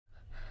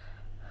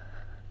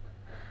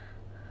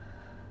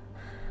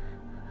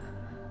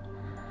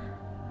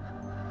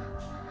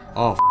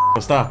Oh,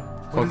 Costa.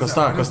 Costa. What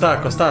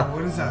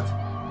is that?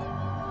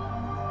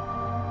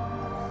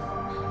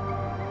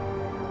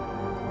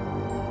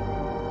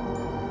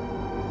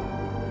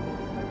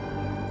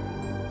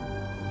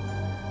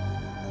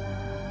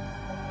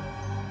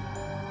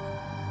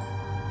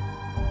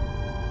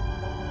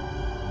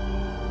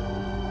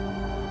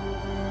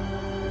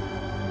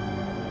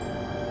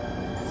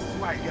 This is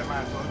why I get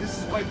mad, bro. This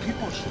is why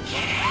people should.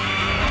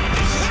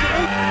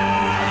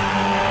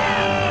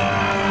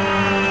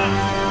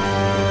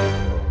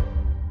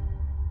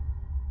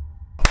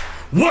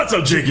 What's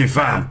up, JK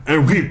fam?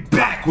 And we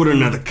back with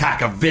another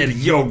caca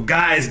video,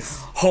 guys.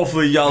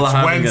 Hopefully y'all are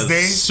having a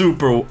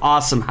super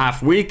awesome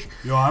half week.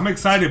 Yo, I'm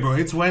excited, bro.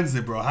 It's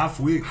Wednesday, bro.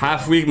 Half week.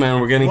 Half week, man.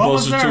 We're getting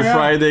closer to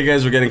Friday,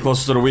 guys. We're getting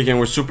closer to the weekend.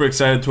 We're super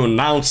excited to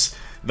announce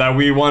that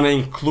we want to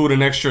include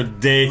an extra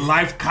day.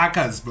 Live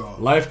cacas, bro.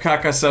 Live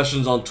caca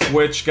sessions on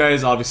Twitch,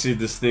 guys. Obviously,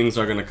 these things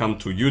are going to come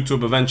to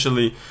YouTube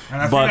eventually.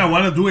 And I think I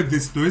want to do it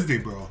this Thursday,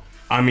 bro.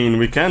 I mean,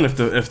 we can if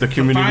the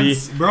community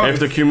if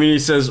the community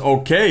says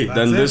okay,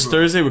 then this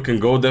Thursday we can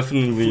go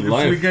definitely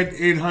live. If we get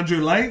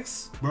 800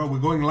 likes, bro, we're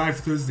going live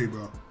Thursday,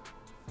 bro.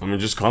 I mean,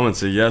 just comment,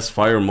 say yes,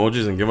 fire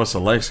emojis, and give us a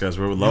likes, guys.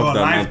 We would love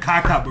that, man.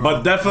 Caca, bro.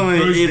 But definitely,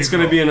 Thursday, it's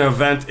gonna be an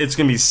event. It's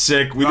gonna be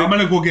sick. I'm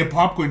gonna go get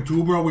popcorn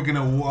too, bro. We're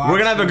gonna watch. We're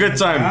gonna have a good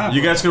time. Yeah,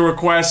 you guys can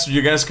request.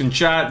 You guys can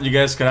chat. You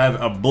guys can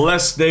have a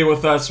blessed day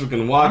with us. We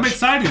can watch. I'm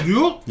excited,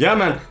 you. Yeah,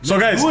 man. So,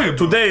 guys,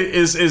 today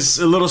is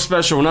a little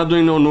special. We're not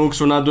doing no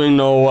nukes. We're not doing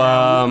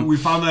no. We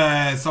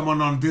found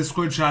someone on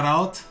Discord. Shout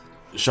out.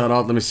 Shout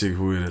out, let me see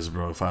who it is,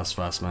 bro.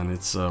 Fast, man.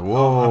 It's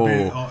whoa.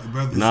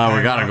 Nah,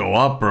 we gotta go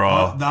up,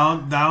 bro.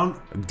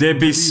 Down.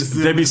 Debbie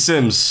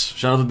Sims.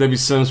 Shout out to Debbie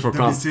Sims for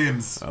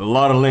a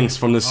lot of links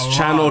from this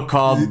channel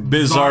called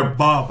Bizarre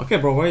Bob. Okay,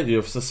 bro, wait, you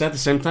have to say at the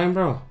same time,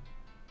 bro.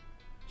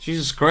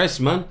 Jesus Christ,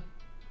 man.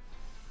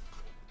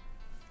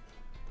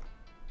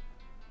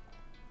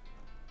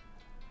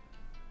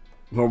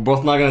 We're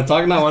both not gonna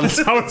talk now.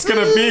 That's how it's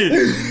gonna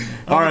be.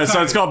 All right,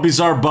 so it's called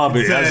Bizarre Bob.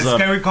 It's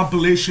Scary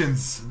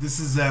Compilations. This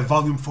is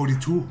volume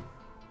 42.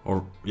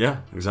 Or yeah,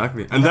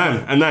 exactly. And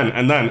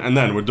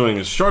then we're doing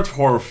a short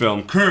horror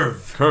film,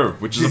 Curve,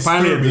 which is a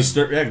pioneer of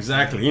Disturbing. Yeah,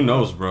 exactly. He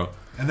knows, bro.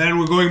 And then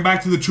we're going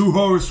back to the True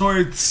Horror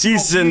Story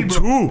Season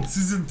 2.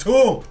 Season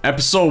 2.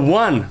 Episode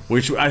 1,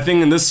 which I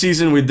think in this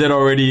season we did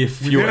already a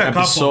few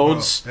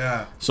episodes.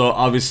 Yeah. So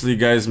obviously,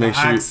 guys, make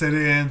sure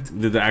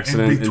did the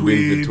accident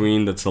in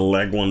between. That's a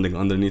leg one thing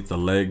underneath the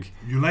leg.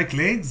 You like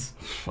legs?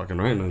 Fucking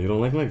right, man. You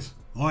don't like legs?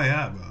 Oh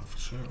yeah, bro, for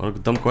sure. What a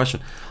dumb question.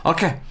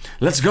 Okay,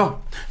 let's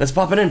go. Let's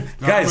pop it in,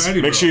 guys.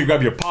 Make sure you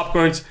grab your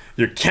popcorns,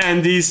 your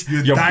candies,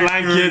 your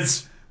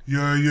blankets.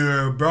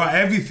 Your bro,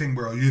 everything,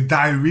 bro. Your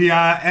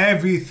diarrhea,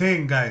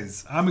 everything,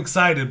 guys. I'm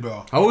excited,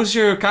 bro. How was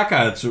your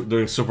caca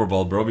during Super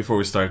Bowl, bro? Before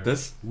we start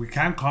this, we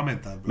can't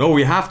comment that, bro. No,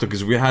 we have to,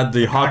 because we had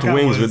the hot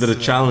wings. We did a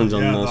challenge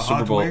on the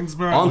Super Bowl wings,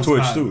 bro, on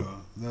Twitch too.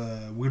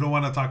 We don't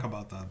want to talk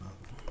about that, bro.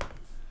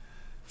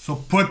 So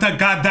put the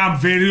goddamn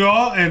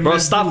video and bro,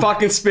 stop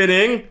fucking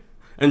spitting.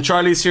 And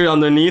Charlie's here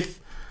underneath.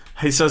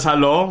 He says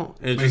hello.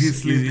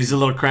 He's a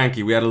little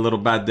cranky. We had a little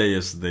bad day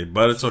yesterday,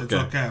 but it's okay.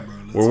 It's okay, bro.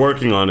 We're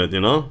working on it,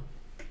 you know.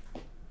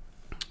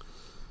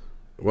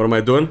 What am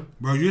I doing?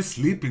 Bro, you're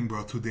sleeping,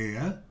 bro, today,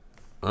 huh?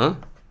 Huh?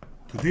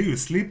 Today you're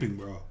sleeping,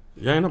 bro.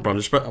 Yeah, I know, bro. I'm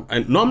just... no,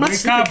 I'm not sleeping.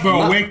 Wake up,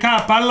 bro. Wake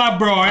up. Ella,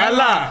 bro.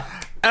 Ella.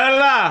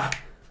 Ella.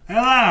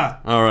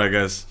 Alright,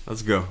 guys.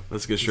 Let's go.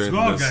 Let's get straight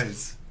into this.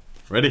 Guys.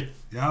 Ready?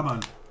 Yeah,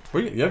 man.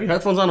 Wait, you have your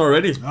headphones on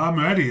already? I'm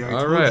ready.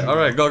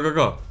 Alright.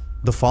 Go.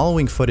 The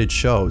following footage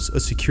shows a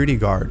security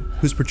guard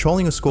who's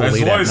patrolling a school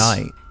late at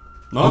night.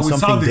 No,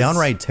 something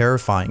downright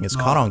terrifying is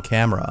caught on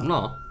camera.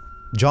 No.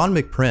 John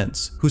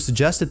McPrince, who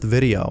suggested the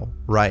video,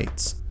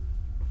 writes,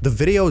 "The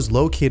video is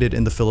located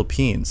in the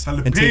Philippines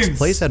and takes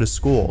place at a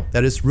school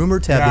that is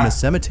rumored to have been a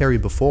cemetery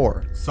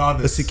before.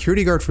 A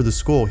security guard for the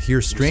school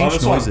hears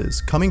strange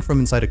noises coming from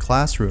inside a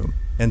classroom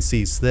and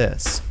sees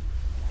this.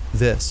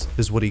 This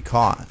is what he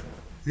caught."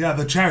 Yeah,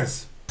 the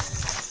chairs.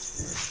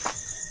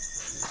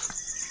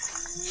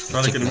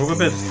 Charlie, can you move a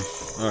bit?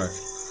 Alright.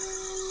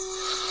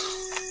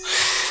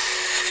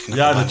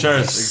 Yeah, the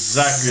chairs.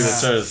 Exactly, the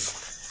chairs.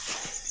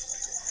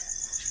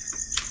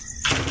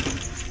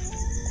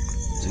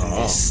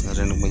 Guys,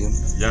 narinig mo yun?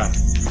 Yeah.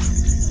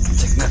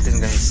 Check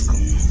natin, guys,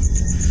 kung...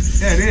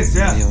 Yeah, it is,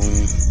 yeah. I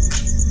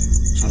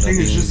think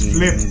it's just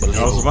flipped. I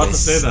was about to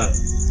say that.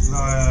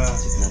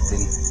 Check natin.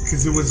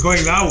 Because it was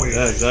going that way.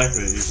 Yeah,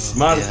 exactly. He's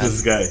smart,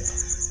 this guy.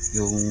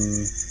 Yung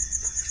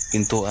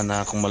pintuan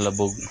na akong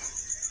malabog.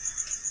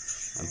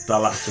 Ang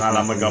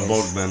talak-tala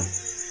magabog, man.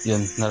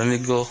 Yun,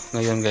 narinig ko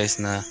ngayon, guys,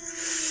 na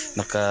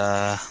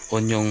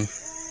naka-on yung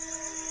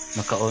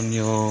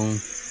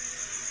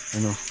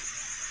ano,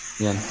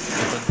 yan.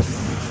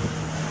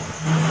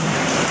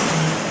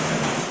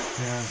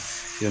 Yeah.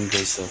 Yun,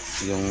 guys, so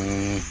yung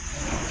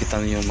kita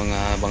niyo yung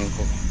mga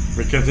bangko.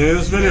 We continue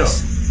this video.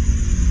 Yes.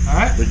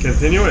 Alright. We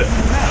continue it.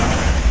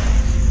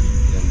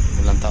 Yan,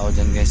 walang tao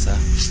dyan, guys, ha.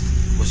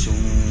 Tapos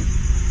yung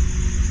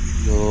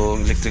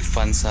electric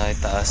fan sa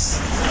itaas.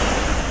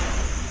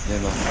 Yan,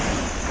 o.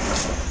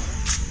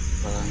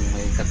 Parang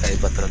may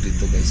kakaiba talaga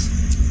dito guys.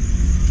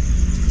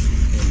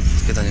 Yan,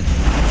 kita nyo.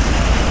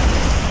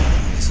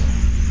 Guys, oh.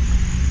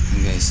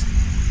 Yan guys.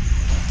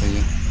 Ito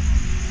nyo.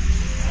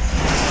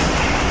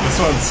 This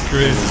one's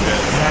crazy,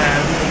 guys. Yeah,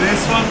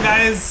 this one,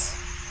 guys.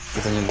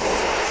 Kita nyo.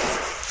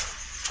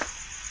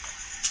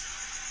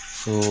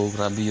 So,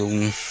 grabe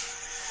yung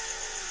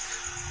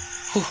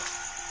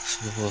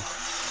so,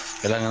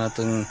 kailangan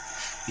natin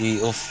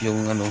i-off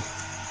yung ano.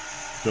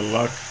 Good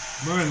luck.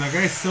 Bro, the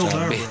guy's still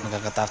Grabe, there, bro.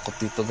 nakakatakot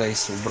dito guys,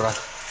 sobra.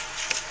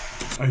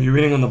 Are you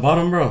reading on the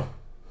bottom, bro?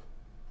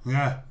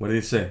 Yeah. What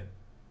did he say?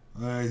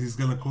 He's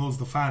gonna close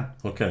the fan.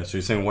 Okay, so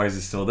you're saying why is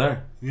he still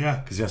there? Yeah.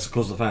 Because he has to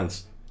close the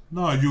fans.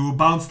 No, you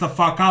bounce the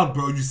fuck out,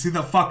 bro. You see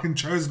the fucking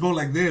chairs go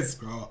like this,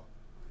 bro.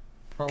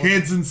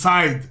 Kids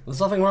inside. There's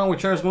nothing wrong with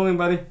chairs moving,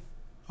 buddy.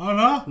 Oh,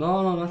 no?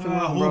 No, nothing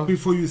wrong, bro. Hope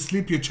before you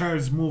sleep, your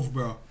chairs move,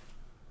 bro.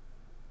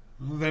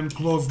 Then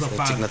close the So,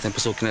 fan. check natin,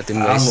 pasukin natin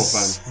I'm guys. no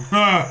fan.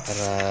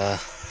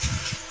 Para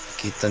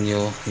kita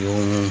nyo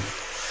yung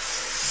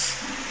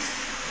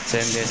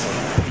same guys.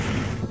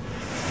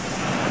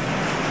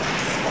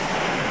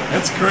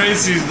 It's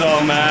crazy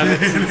though, man.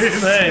 It's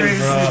insane,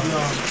 crazy, bro.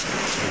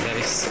 So,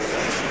 guys.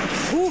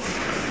 Woo!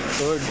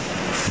 Lord.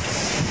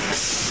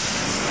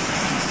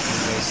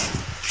 Guys.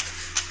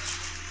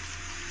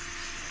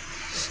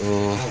 So,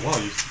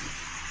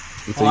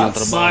 ito yung That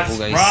trabaho sucks,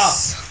 guys.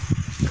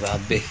 bro.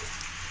 Grabe.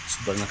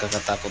 Sobrang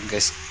nakakatakot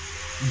guys.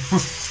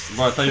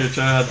 Bro, I thought you were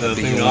trying to have the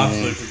thing off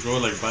so you could go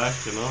like back,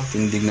 you know?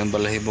 Tindig ng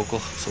balahibo ko.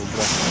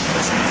 Sobra.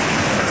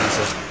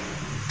 So,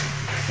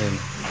 yun.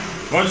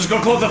 Bro, just go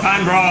close the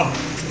fan, bro.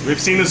 We've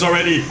seen this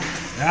already.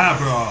 Yeah,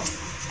 bro.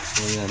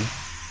 So yan.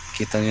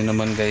 Kita nyo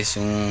naman guys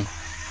yung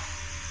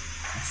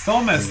It's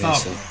so messed up,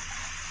 so,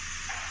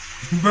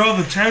 bro.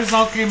 The chairs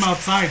all came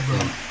outside, bro.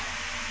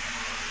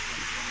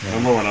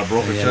 Remember when I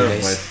broke a Ayan, chair?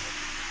 guys.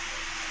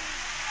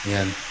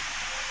 Yan.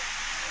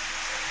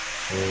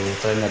 So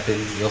try natin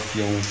i-off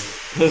yung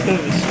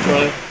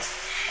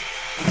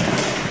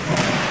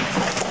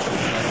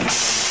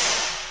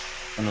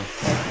ano.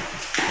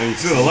 And you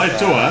see the light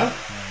too, huh?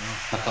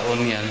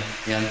 Naka-on yan.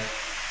 Yan.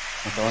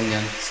 Naka-on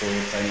yan. So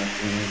try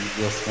natin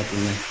i-off natin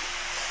yan.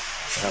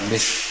 Grabe.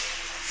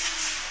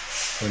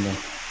 Ano.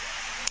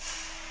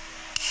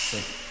 So.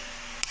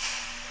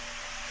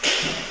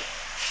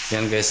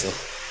 Yan guys, oh.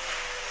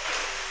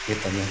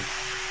 Kita nyo.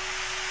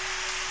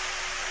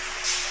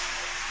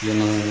 Yun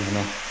ang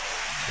ano.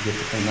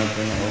 Dito tayo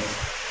natin na off.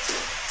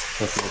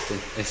 Ito.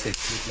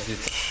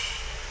 Dito.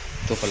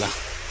 Ito pala.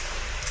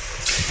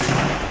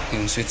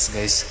 Yung switch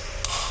guys.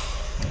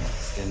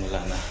 Yan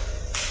wala na.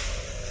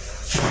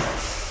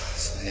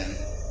 So yan.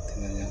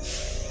 Tingnan nyo.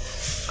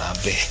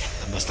 Grabe.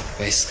 Labas na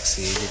guys.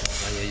 Kasi hindi ko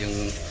kaya yung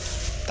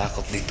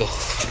takot dito.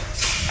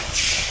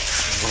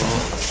 So,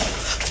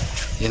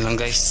 yan lang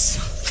guys.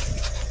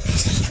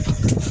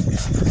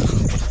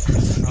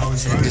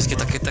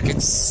 Kita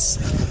kids.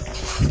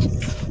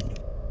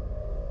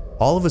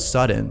 All of a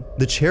sudden,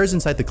 the chairs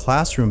inside the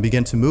classroom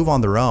began to move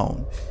on their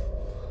own.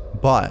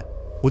 But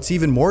what's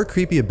even more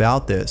creepy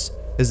about this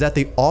is that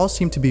they all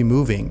seem to be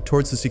moving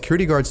towards the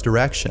security guard's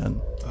direction.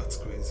 That's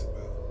crazy,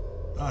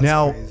 bro.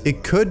 Now,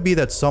 it could be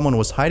that someone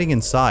was hiding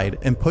inside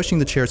and pushing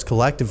the chairs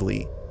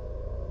collectively.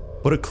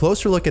 But a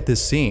closer look at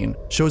this scene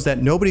shows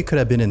that nobody could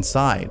have been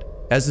inside,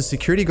 as the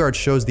security guard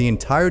shows the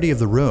entirety of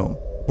the room,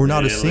 where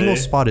not a single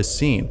spot is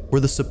seen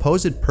where the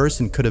supposed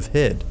person could have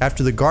hid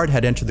after the guard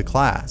had entered the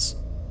class.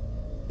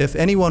 If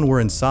anyone were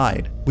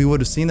inside, we would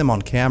have seen them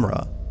on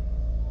camera.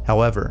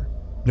 However,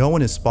 no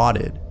one is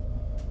spotted.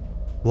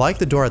 Like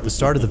the door at the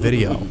start of the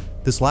video,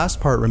 this last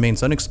part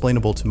remains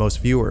unexplainable to most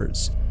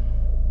viewers.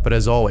 But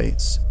as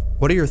always,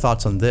 what are your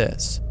thoughts on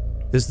this?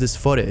 Is this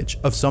footage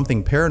of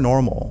something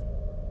paranormal?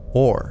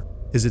 Or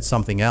is it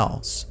something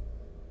else?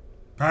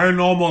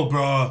 Paranormal,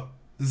 bro.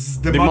 This is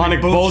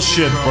Demonic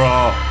bullshit,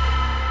 bro.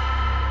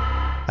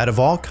 Out of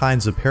all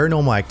kinds of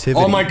paranormal activity,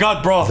 Oh my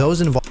god, bro.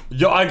 those involved.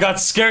 Yo, I got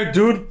scared,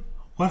 dude.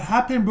 What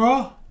happened,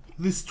 bro?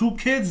 These two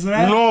kids,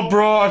 right? No,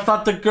 bro. I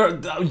thought the girl.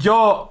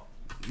 Yo,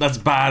 that's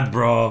bad,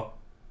 bro.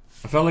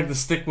 I felt like the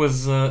stick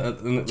was Bro,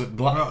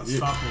 stop it,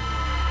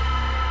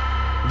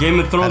 bro. Game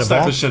of Thrones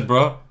type of shit,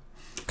 bro.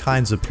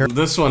 Kinds of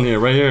This one here,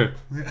 right here.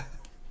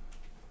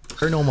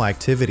 paranormal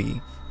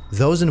activity,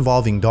 those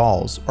involving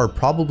dolls are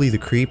probably the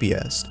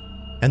creepiest.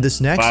 And this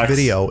next Facts.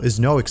 video is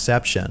no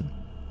exception.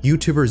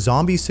 YouTuber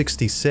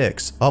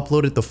Zombie66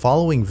 uploaded the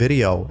following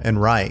video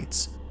and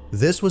writes,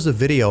 "This was a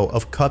video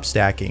of cup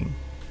stacking.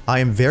 I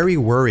am very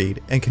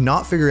worried and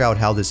cannot figure out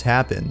how this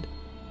happened.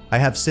 I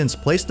have since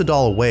placed the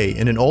doll away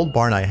in an old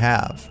barn I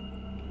have.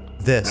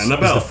 This is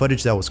Annabelle. the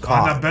footage that was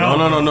caught. Annabelle.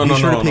 No, Be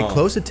sure to pay no.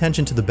 close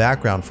attention to the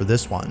background for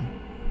this one."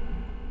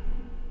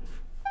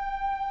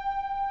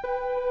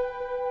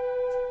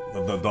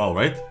 The doll,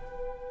 right?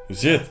 You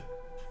see it?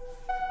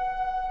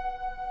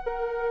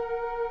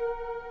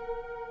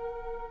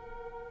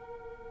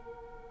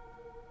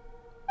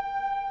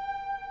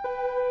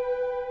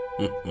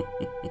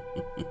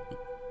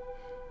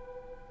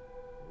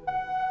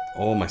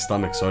 Oh, my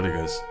stomach. Sorry,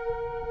 guys.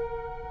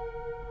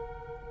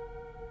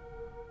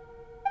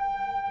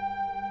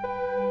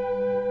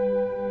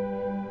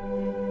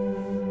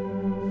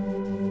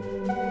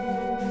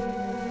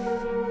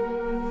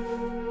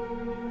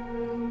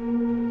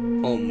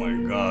 Oh my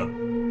god.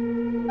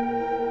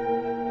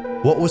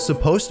 What was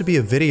supposed to be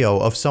a video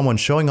of someone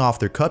showing off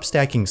their cup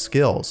stacking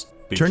skills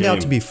turned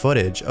out to be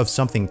footage of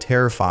something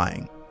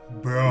terrifying.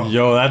 Bro.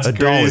 Yo, that's a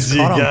doll crazy,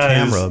 is caught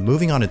guys. on camera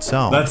moving on its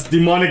own. That's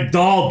demonic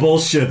doll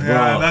bullshit, bro.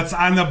 Yeah, that's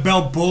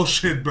Annabelle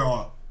bullshit,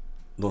 bro.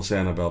 Don't say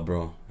Annabelle,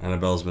 bro.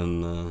 Annabelle's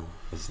been,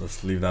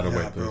 let's leave that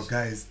away, bro, please.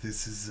 guys,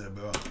 this is,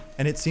 bro.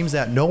 And it seems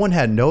that no one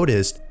had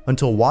noticed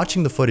until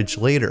watching the footage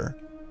later.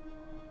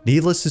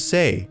 Needless to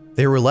say,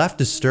 they were left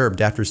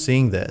disturbed after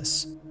seeing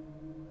this.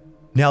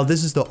 Now,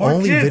 this is the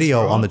only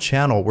video on the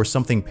channel where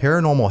something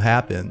paranormal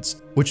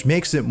happens, which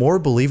makes it more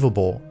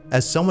believable,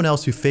 as someone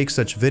else who fakes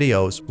such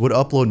videos would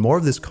upload more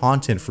of this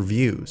content for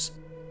views.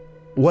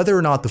 Whether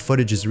or not the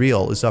footage is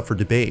real is up for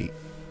debate.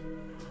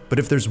 But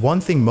if there's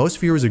one thing most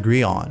viewers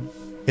agree on,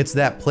 it's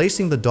that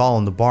placing the doll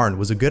in the barn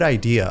was a good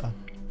idea,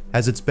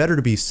 as it's better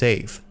to be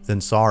safe than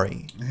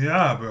sorry.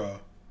 Yeah, bro.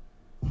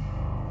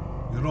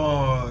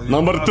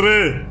 Number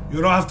 3.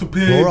 You don't have to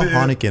pay. Laura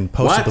Honigan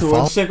posted the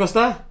following. What's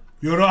that?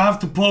 You don't have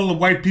to pull the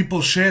white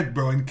people shit,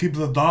 bro, and keep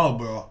the doll,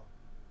 bro.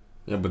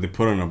 Yeah, but they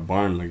put her in a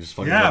barn, like just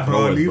fucking. Yeah,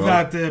 bro, leave bro.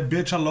 that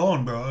bitch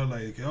alone, bro.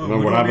 Like, yo,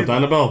 remember what happened to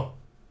Annabelle?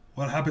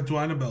 What happened to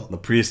Annabelle? The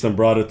priest then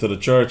brought her to the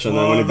church, and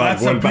then when he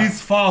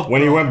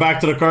when he went back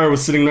to the car, it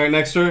was sitting right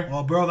next to her.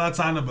 Well, bro, that's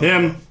Annabelle.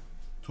 Him.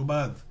 Too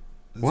bad.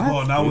 Let's what?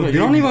 Go. Now you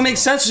don't even make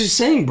sense what you're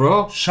saying,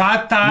 bro.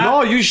 Shut up.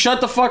 No, you shut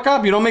the fuck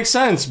up. You don't make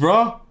sense,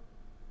 bro.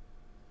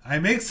 I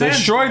make sense.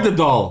 Destroyed the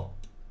doll.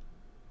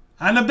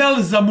 Annabelle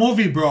is a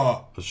movie,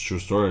 bro. That's a true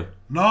story.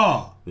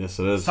 No. Yes,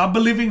 it is. Stop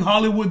believing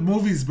Hollywood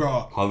movies,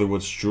 bro.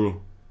 Hollywood's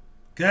true.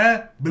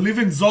 Okay? Believe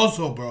in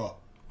Zozo, bro.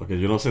 Okay,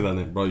 you don't say that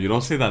name, bro. You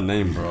don't say that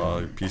name, bro.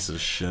 You piece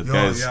of shit. Yo,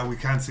 guys. Yeah, we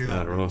can't say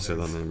that. Yeah, we don't say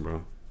that name,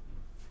 bro.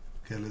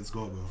 Okay, let's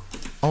go, bro.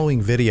 Following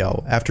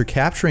video after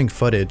capturing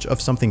footage of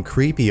something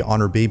creepy on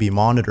her baby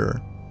monitor.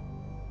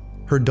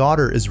 Her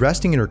daughter is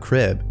resting in her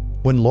crib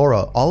when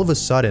Laura all of a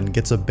sudden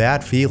gets a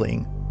bad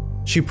feeling.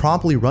 She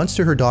promptly runs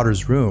to her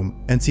daughter's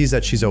room and sees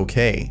that she's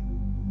okay.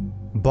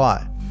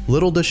 But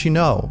little does she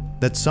know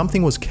that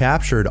something was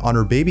captured on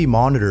her baby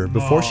monitor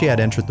before she had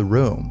entered the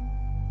room.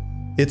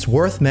 It's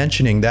worth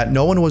mentioning that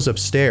no one was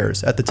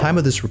upstairs at the time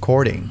of this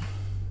recording.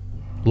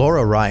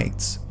 Laura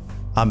writes,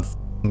 "I'm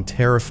f***ing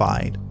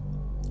terrified.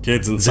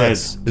 Kids inside.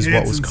 This is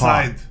what was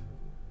caught."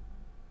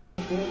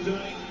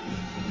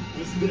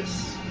 Was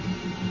this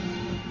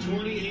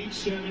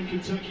 28-7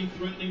 Kentucky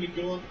threatening to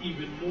go up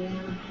even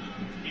more,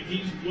 and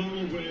he's well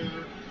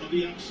aware of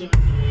the outside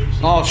noise.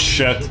 Oh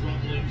shit. The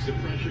rumblings, the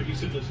pressure. He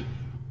said, listen.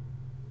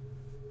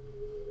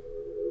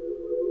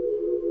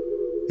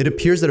 It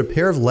appears that a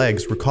pair of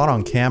legs were caught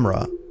on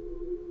camera.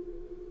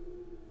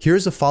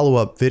 Here's a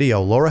follow-up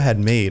video Laura had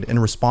made in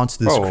response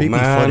to this creepy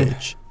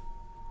footage.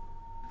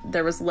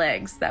 There was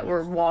legs that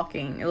were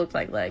walking, it looked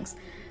like legs,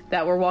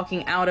 that were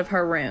walking out of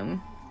her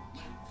room.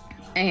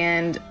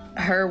 And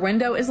her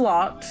window is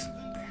locked.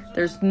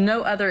 There's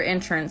no other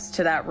entrance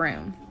to that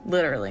room,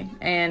 literally.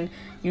 And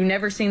you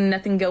never seen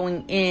nothing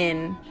going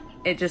in.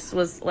 It just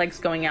was legs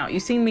going out. You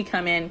seen me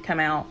come in, come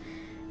out,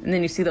 and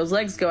then you see those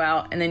legs go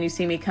out, and then you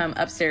see me come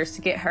upstairs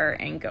to get her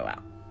and go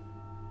out.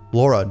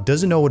 Laura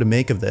doesn't know what to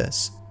make of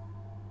this.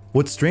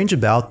 What's strange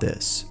about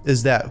this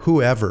is that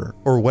whoever,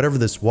 or whatever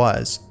this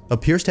was,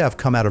 appears to have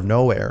come out of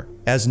nowhere,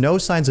 as no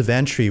signs of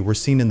entry were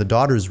seen in the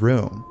daughter's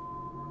room.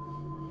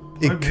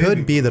 It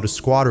could be that a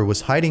squatter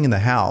was hiding in the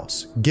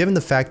house, given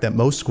the fact that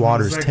most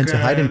squatters tend to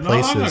hide in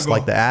places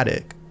like the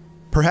attic.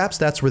 Perhaps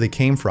that's where they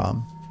came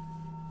from.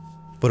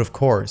 But of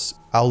course,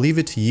 I'll leave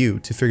it to you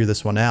to figure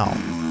this one out.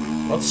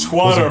 What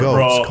squatter, was a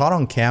ghost bro? caught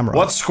on camera?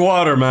 What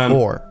squatter, man?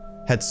 Or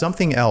had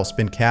something else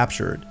been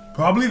captured?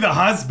 Probably the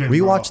husband.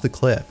 Rewatch the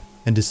clip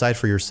and decide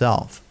for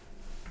yourself.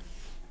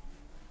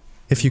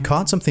 If you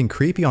caught something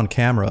creepy on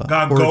camera,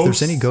 or if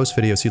there's any ghost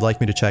videos you'd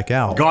like me to check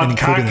out and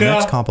include in the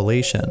next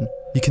compilation,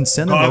 you can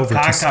send them over to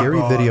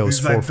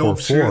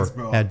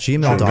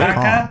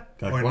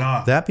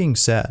scaryvideos444@gmail.com. That being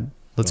said,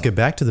 let's get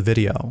back to the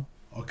video.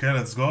 Okay,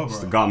 let's go, bro. It's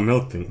the got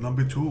milk thing.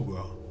 Number 2,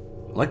 bro.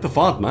 I like the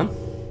font, man.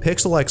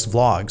 PixelX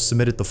Vlogs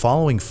submitted the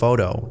following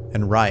photo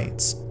and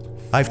writes,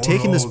 "I've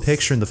taken this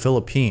picture in the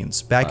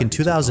Philippines back in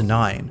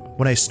 2009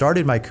 when I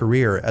started my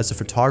career as a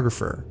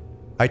photographer.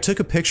 I took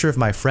a picture of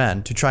my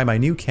friend to try my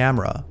new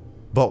camera,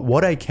 but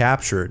what I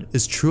captured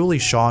is truly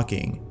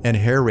shocking and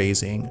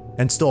hair-raising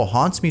and still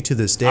haunts me to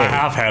this day." I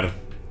have had it.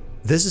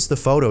 This is the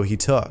photo he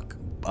took.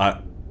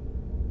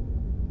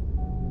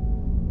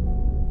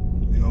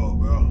 Yo,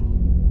 bro.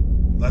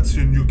 That's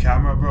your new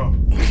camera, bro.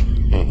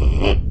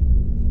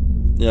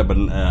 Yeah, but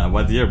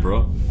what year,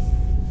 bro?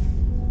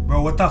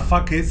 Bro, what the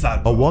fuck is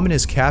that, bro? A woman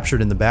is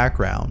captured in the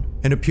background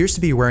and appears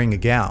to be wearing a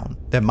gown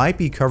that might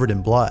be covered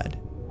in blood.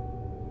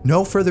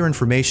 No further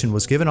information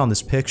was given on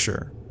this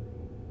picture,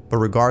 but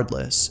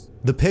regardless,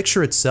 the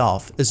picture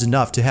itself is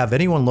enough to have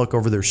anyone look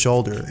over their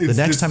shoulder the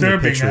next time the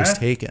picture is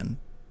taken.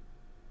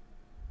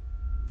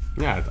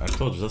 Yeah, I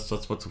told you, that's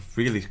what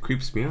really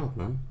creeps me out,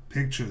 man.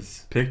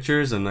 Pictures.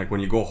 Pictures, and like when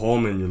you go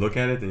home and you look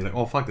at it and you're like,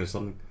 oh fuck, there's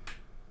something.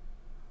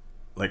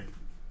 Like,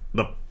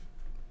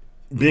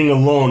 being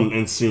alone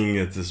and seeing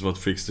it is what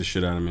freaks the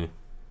shit out of me.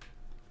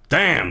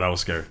 Damn, that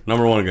was scary.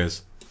 Number 1,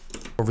 guys.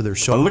 Over their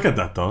shoulder. But look at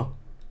that, though.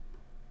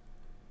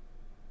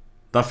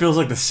 That feels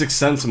like the Sixth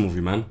Sense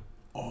movie, man.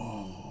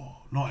 Oh,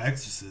 no,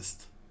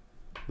 Exorcist.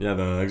 Yeah,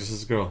 the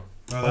Exorcist girl.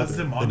 Bro, that's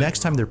the next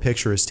time their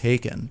picture is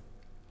taken.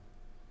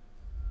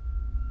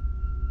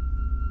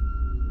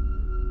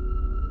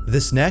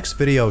 This next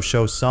video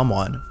shows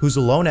someone who's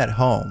alone at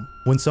home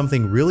when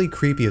something really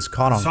creepy is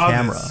caught on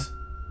camera.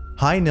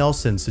 Hi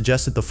Nelson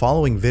suggested the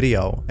following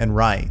video and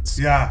writes,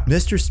 yeah,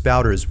 Mr.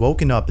 Spouter is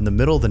woken up in the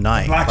middle of the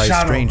night by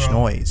a strange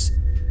noise.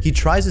 He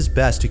tries his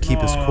best to keep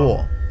his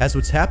cool, as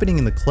what's happening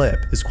in the clip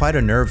is quite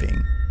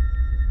unnerving.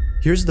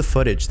 Here's the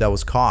footage that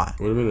was caught.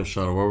 What do you mean a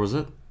shadow? Where was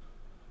it?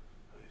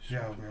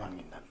 Yeah,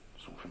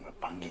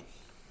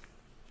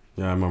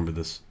 yeah, I remember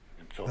this.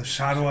 The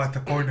shadow at the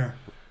corner.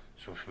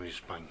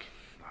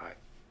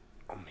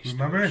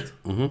 Remember it?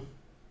 Mm-hmm.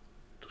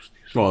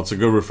 Well, it's a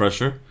good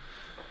refresher.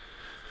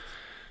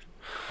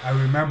 I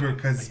remember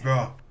because,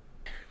 bro,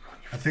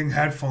 I think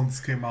headphones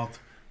came out.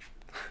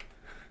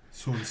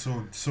 Soon.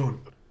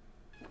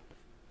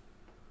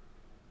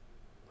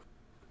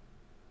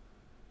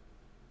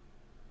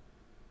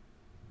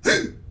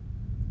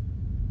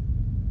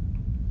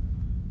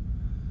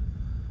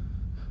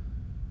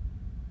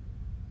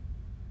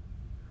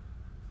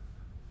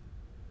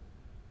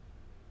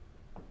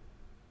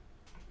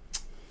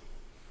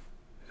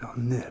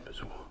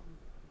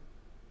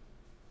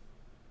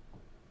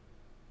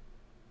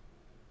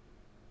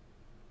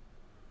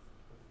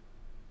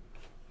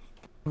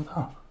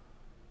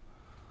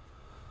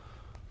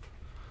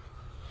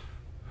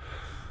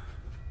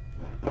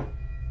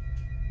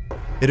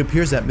 It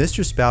appears that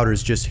Mr. Spouter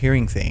is just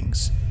hearing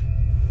things.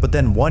 But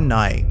then one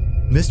night,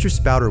 Mr.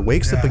 Spouter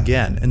wakes up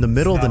again in the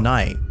middle of the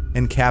night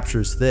and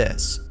captures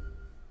this.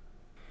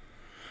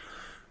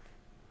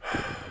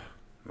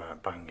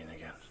 Banging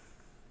again.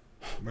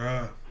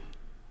 Bruh.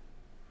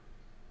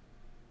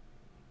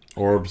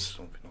 Orbs.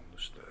 Something on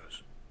the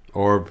stairs.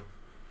 Orb.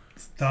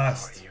 It's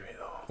dust.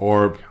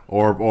 Orb.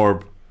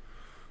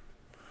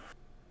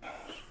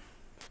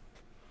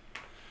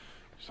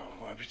 So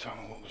every time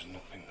I look, there's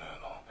nothing there,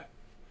 though.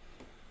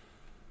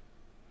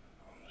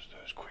 On the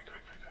stairs, quick.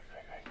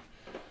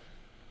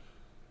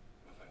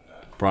 Nothing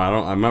there.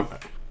 Bro, I remember.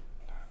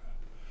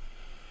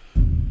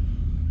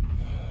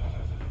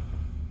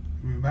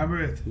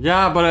 Remember it?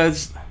 Yeah, but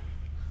it's...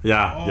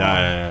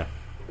 Yeah.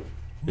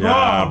 Bro.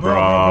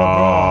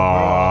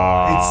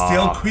 It's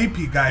still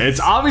creepy, guys. It's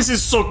obviously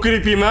so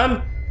creepy,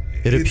 man.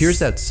 It appears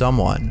that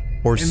someone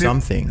or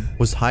something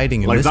was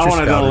hiding in Mr.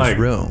 Spouter's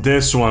room.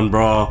 This one,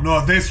 bro.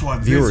 No, this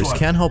one. Viewers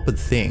can't help but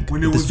think that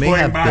this may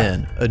have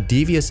been a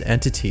devious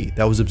entity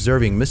that was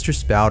observing Mr.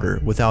 Spouter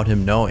without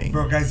him knowing.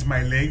 Bro, guys,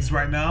 my legs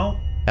right now.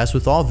 As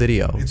with all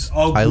videos,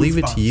 I leave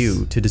it to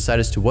you to decide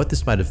as to what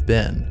this might have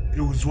been.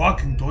 It was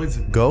walking towards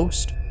him.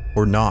 Ghost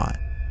or not.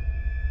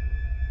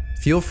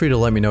 Feel free to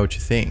let me know what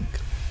you think.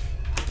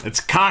 It's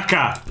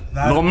caca.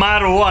 No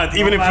matter what,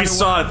 even if we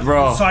saw it,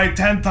 bro. We saw it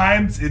 10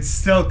 times, it's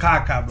still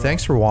caca, bro.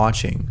 Thanks for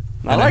watching,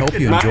 and I hope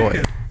you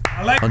enjoyed.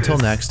 Until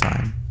next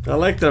time. I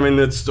liked it. I mean,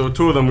 it's the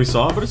 2 of them we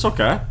saw, but it's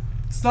okay.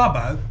 It's not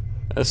bad.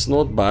 It's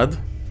not bad.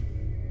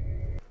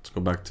 Let's go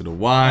back to the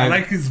Y. I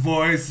like his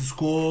voice, it's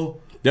cool.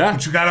 Yeah.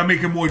 But you gotta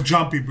make it more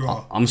jumpy,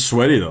 bro. I'm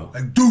sweaty, though.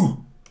 Like, dude,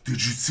 did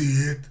you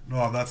see it?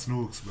 No, that's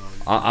Nukes, bro.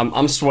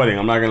 I'm sweating.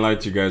 I'm not gonna lie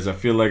to you guys. I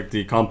feel like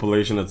the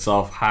compilation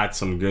itself had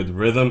some good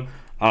rhythm.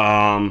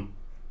 The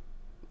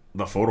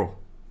photo.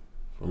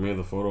 For me,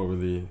 the photo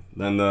really.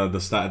 Then the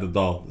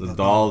doll. The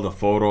doll, the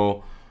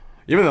photo.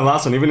 Even the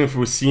last one, even if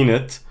we've seen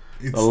it,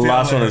 the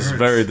last one is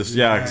very...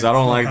 Yeah, because I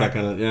don't like that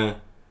kind of... Yeah.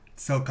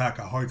 Still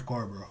caca,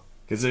 hardcore, bro.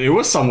 Because it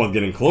was somewhat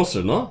getting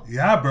closer, no?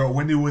 Yeah, bro.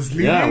 When it was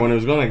leaving... Yeah, when it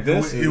was going like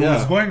this. It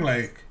was going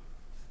like...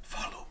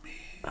 Follow me.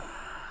 Wow.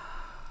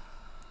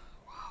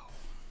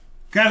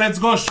 Okay, let's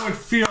go short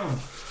film.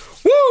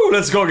 Woo!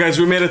 Let's go, guys.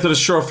 We made it to the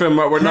short film.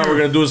 Now we're going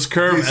to do this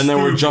curve, and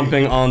then we're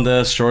jumping on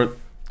the short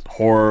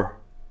horror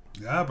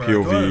Yeah, bro.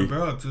 POV.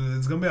 Bro. It's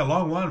going to be a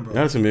long one, bro.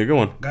 Yeah, it's going to be a good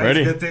one. Guys,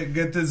 Ready?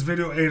 Get this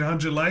video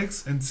 800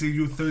 likes and see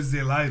you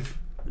Thursday live.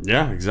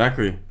 Yeah,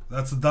 exactly.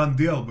 That's a done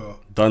deal, bro.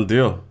 Done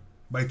deal.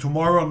 By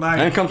tomorrow night.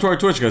 And come to our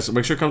Twitch, guys.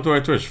 Make sure to come to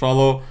our Twitch.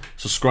 Follow,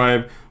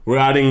 subscribe. We're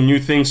adding new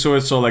things to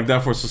it, so like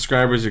that for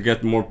subscribers, you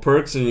get more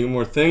perks and you get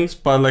more things.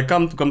 But like,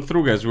 come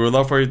through, guys. We would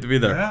love for you to be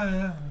there.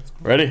 Yeah. That's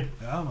cool. Ready?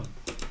 Yeah, man.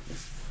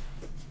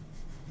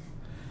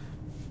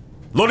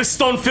 Lodi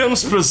Stone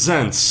Films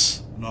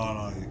presents.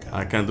 No, you can't.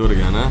 I can't do it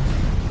again, huh?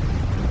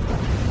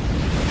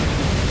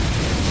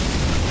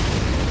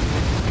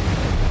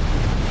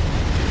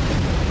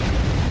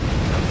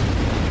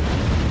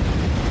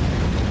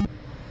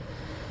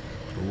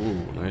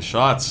 Ooh, nice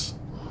shots.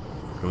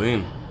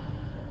 Clean.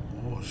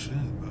 Oh shit,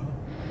 bro.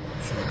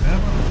 Short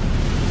camera.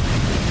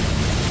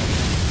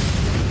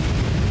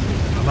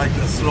 I like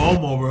the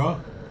slow-mo, bro.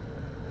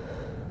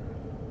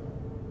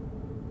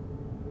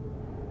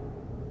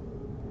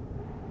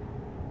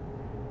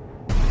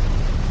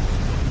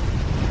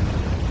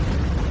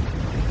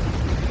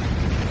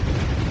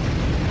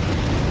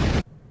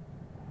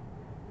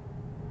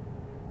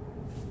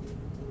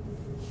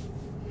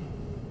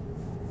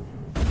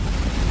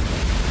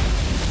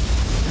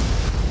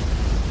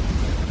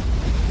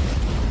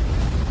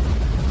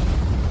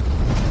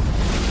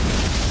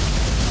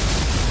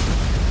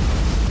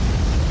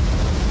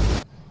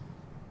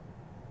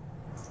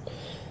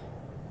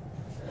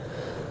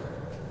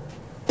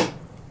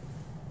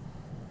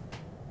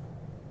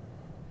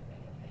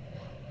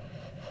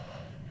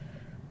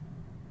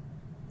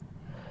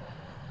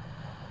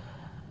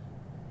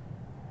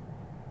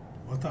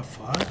 What the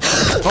fuck?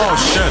 Oh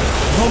shit!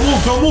 Don't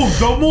move! Don't move!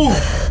 Don't move!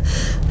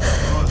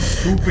 Oh,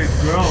 stupid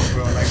girl,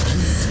 bro. Like,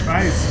 Jesus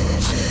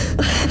Christ,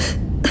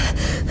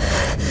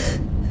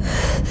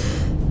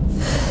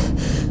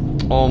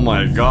 bro. Oh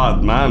my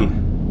god, man.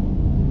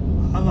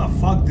 How the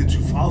fuck did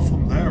you fall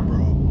from there,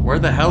 bro? Where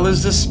the hell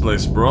is this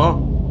place,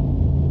 bro?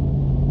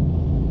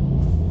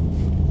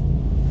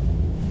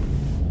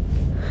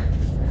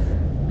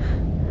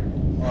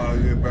 Oh,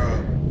 yeah,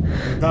 bro.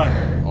 You're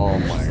done. Oh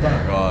my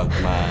god,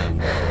 man.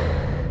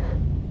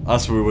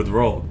 Us, we would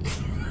roll.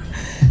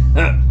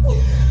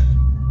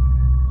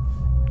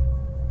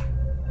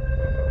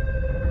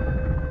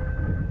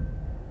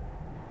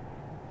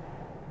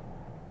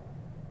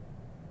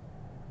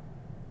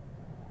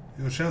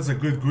 Yo, she has a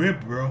good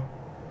grip, bro.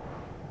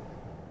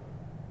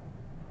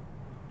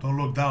 Don't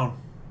look down.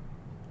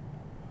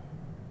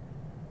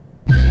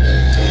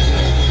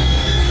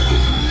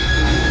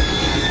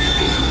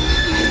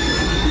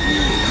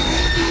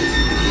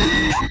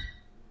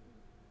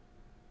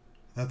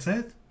 That's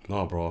it?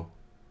 No, bro.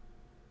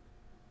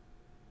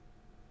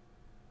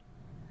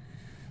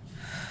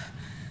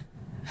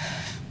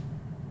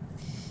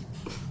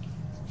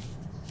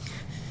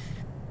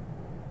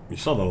 You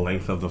saw the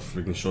length of the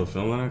freaking short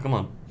film there? Come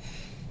on.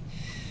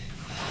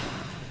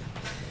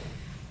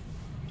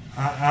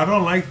 I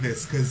don't like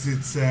this because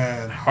it's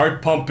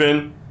heart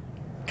pumping,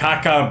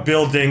 caca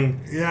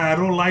building. Yeah, I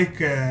don't like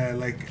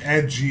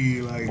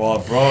edgy like. Well,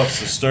 bro,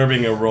 it's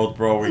disturbing a road,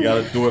 bro. We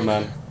gotta do it,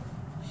 man.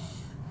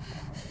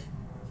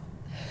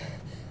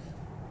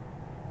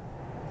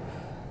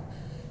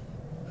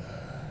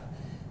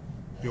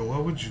 Yo,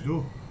 what would you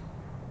do?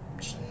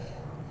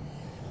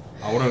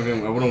 I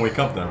wouldn't wake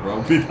up there,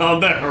 bro. I'd be down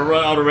there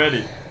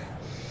already.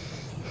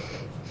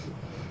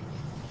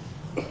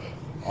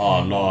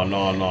 Oh no,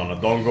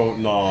 don't go,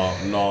 no.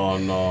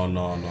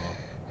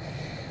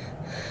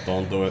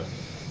 Don't do it.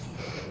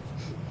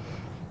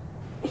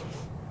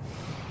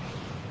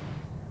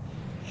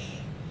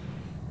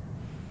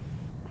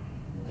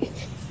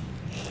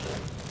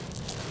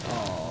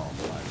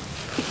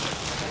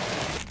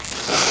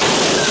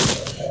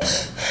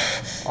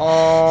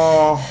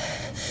 Oh.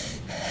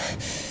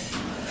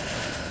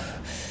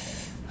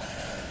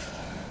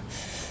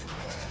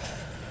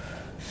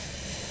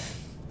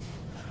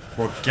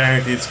 We're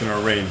guaranteed it's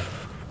gonna rain.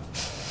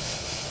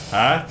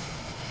 Huh?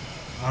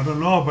 I don't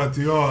know, but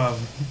yo,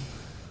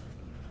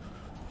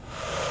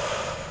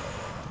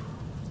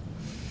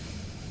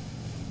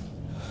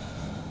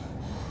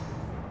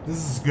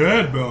 this is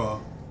good,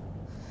 bro.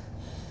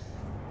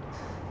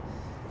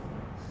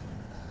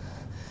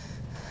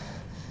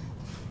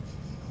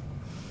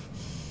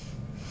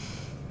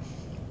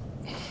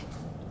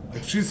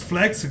 Like, she's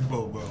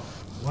flexible, bro.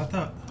 What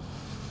up?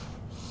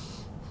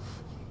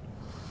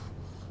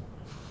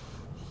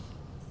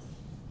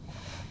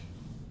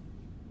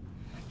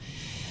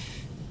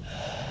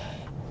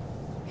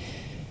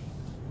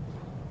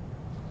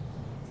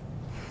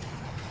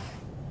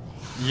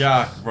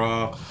 Yuck,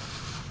 bro.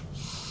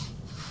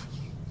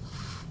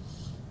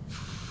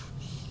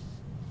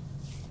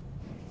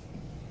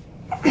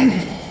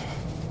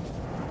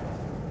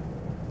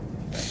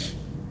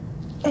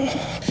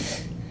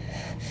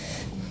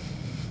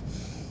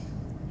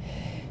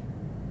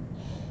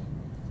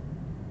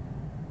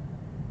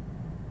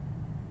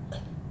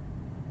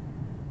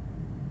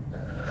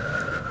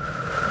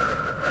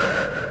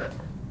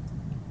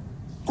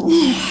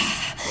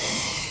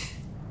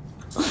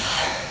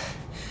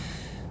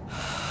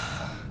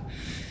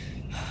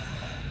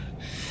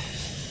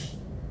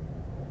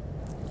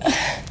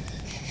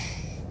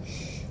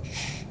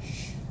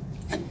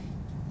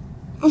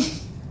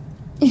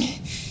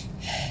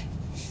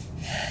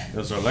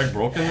 Was her leg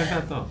broken like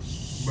that though?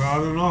 Bro, I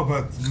don't know,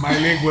 but my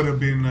leg would have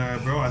been,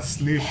 bro,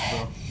 asleep,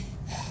 bro.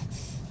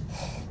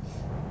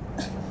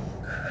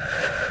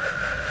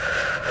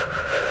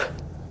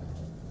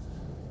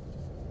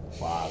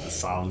 Wow, the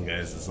sound,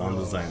 guys, the sound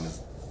design is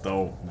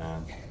dope,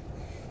 man.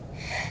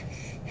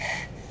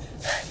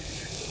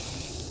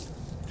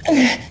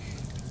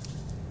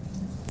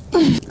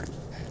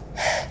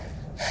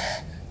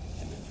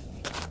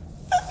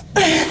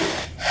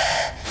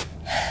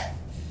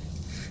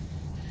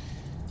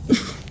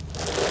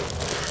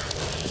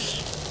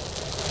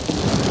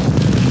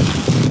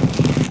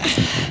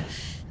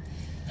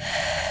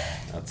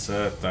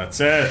 That's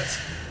it.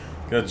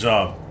 Good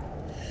job.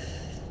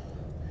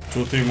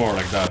 2, 3 more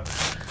like that.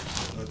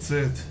 That's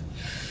it.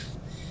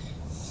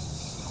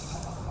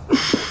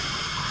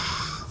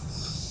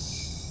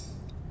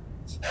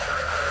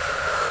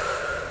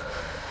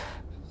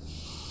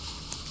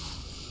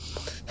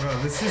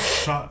 Bro, this is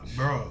shot,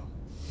 bro.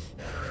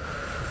 The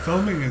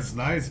filming is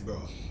nice,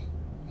 bro.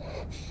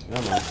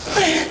 Yeah, man.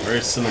 Very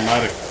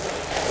cinematic.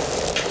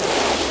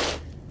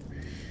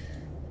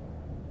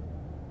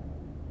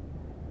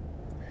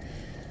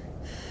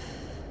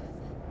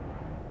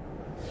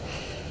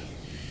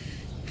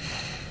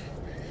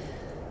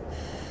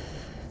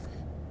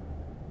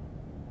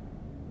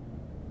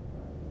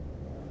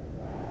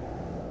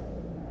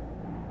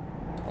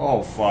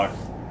 Oh, fuck.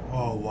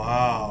 Oh,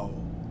 wow.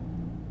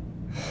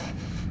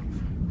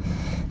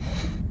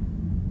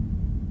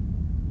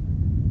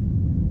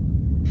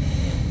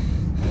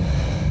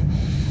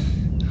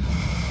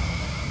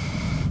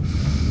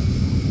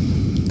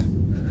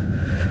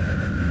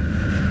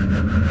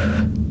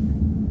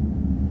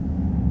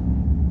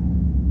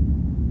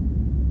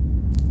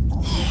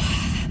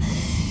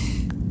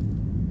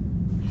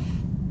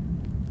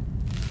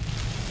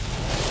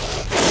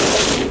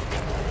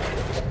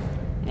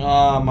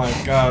 Oh my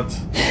god.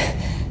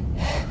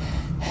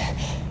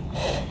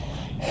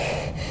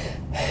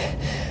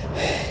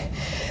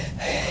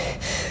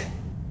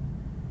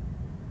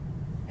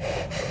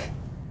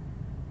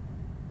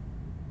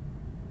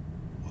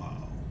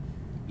 Wow.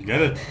 You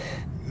get it?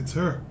 It's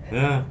her.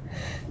 Yeah.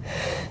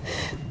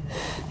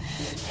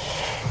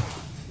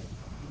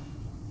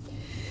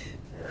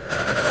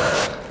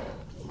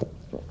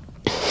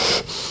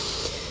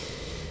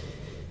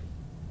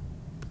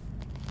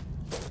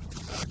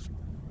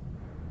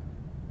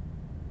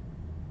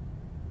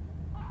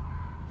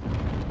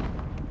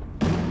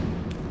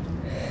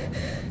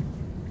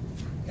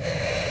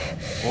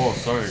 Oh,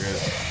 sorry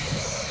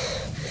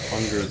guys.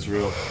 Hunger is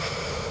real.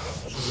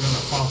 She's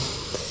gonna fall.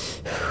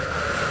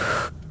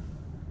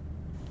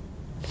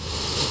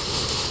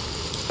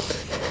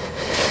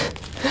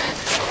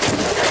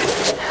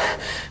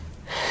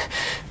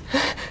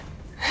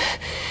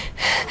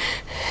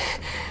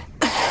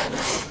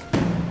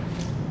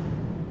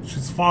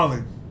 She's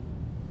falling.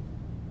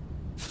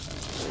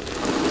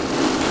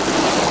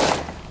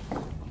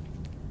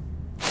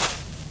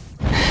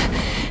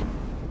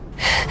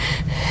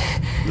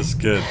 This is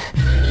good.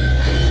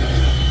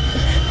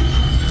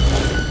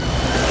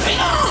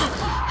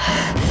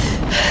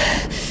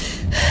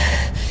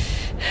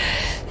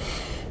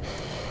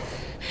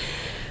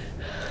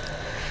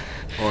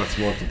 Oh, it's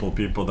multiple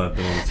people that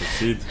didn't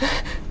succeed.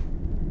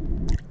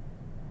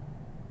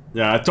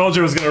 Yeah, I told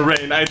you it was gonna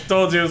rain. I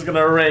told you it was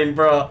gonna rain,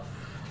 bro.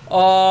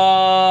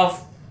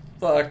 Oh,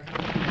 fuck.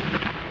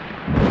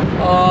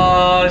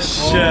 Oh,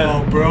 shit.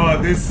 Oh,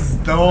 bro, this is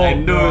dope. I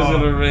knew it was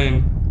gonna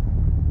rain.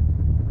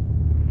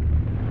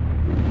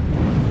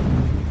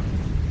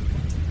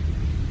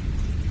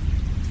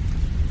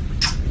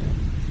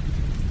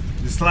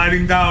 You're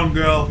sliding down,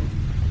 girl.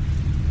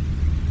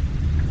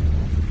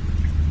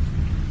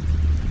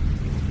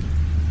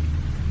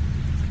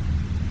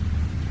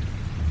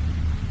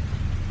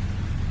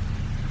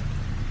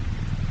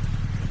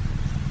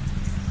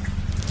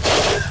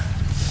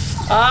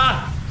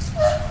 Ah!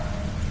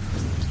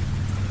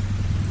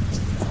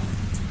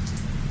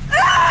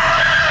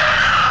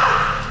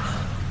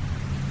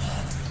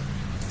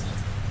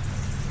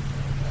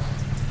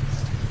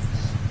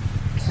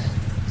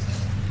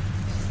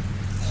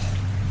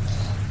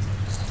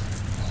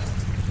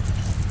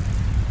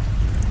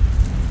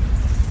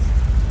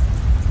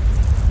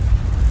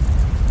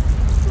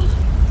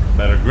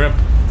 Better grip.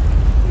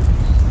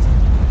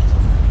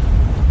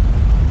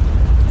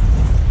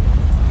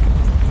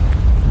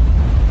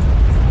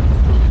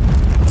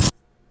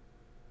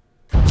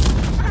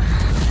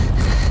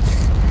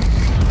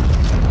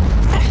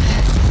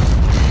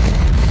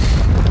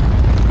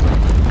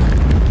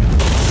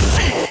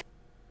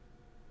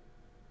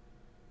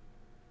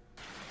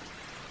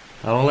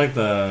 I don't like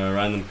the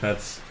random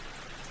pets.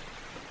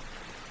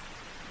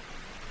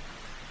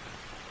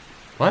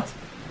 What?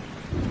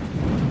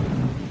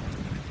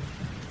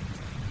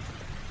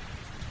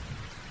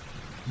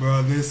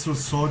 Bro, this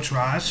was so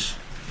trash.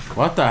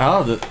 What the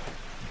hell? She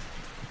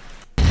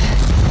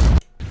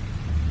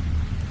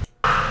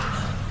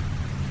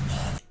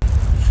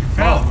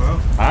fell, bro.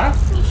 Huh?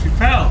 She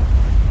fell.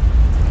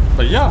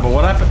 But yeah, but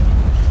what happened?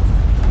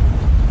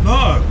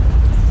 Look.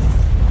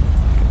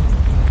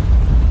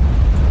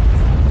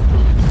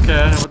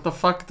 Okay, what the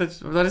fuck?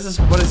 What is this?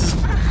 What is this?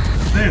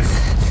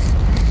 This.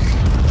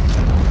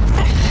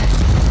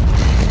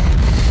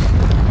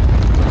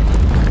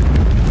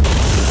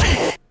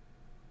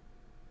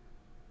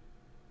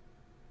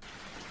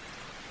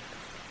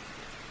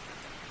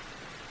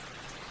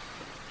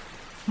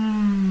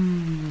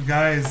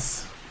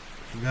 Guys.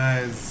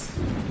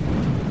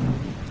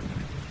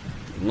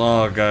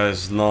 No,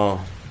 guys,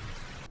 no.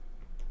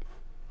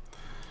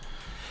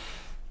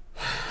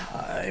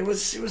 It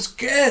was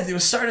good. It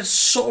started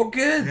so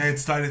good. Yeah, it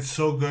started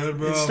so good,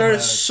 bro. It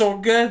started so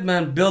good,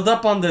 man. Build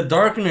up on the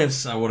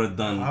darkness. I would have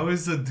done. How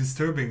is it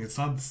disturbing? It's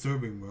not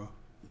disturbing, bro.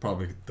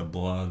 Probably the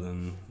blood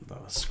and the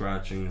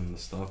scratching and the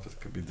stuff. It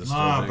could be disturbing.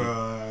 Nah,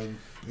 bro.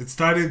 It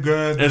started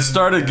good. It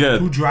started good.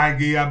 Too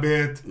draggy a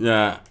bit.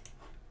 Yeah.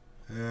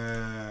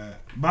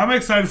 But I'm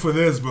excited for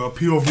this, bro.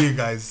 POV,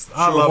 guys.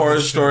 I True love horror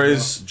this shit,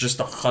 stories. Just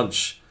a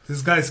hunch.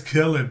 This guy's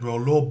killing, bro.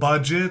 Low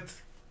budget.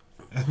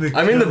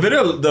 I mean, the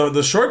video,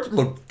 the short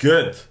looked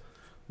good.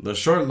 The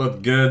short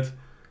looked good.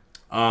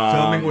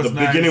 Filming was the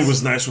nice. beginning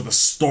was nice with the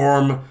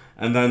storm,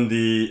 and then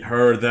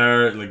her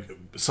there like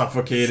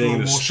suffocating,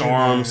 the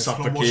storm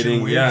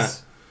suffocating. Yeah,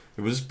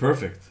 it was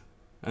perfect.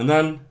 And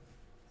then,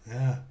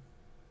 yeah,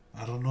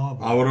 I don't know.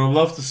 Bro. I would have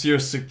loved to see her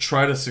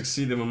try to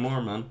succeed even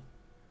more, man.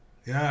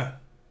 Yeah,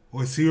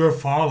 or see her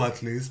fall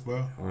at least,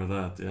 bro. Or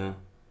that, yeah.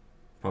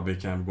 Probably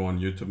can't go on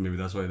YouTube. Maybe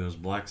that's why there's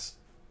blacks.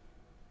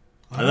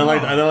 I don't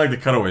like the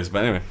cutaways,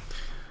 but anyway,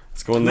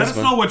 let's go in this. Let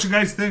us know what you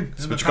guys think.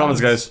 Put your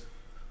comments, guys.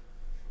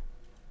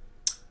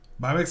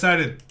 But I'm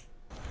excited.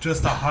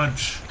 Just a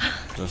hunch.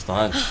 Just a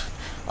hunch.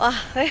 Wah,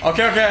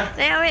 Okay.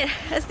 Naik wait,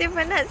 still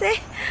penat sih.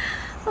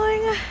 Oh my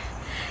god.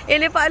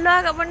 Lepak luar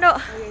kat pondok.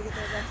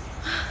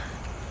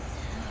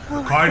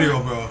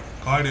 Cardio, bro.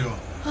 Cardio.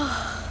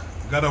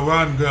 Gotta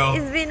run, girl.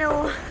 It's been a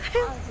while.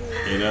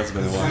 Yeah, that's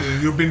been a while.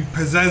 You've been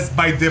possessed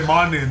by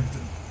demon.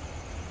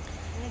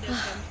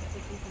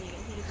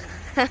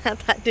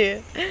 Tak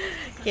ada.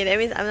 Okay, that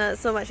means I'm not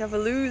so much of a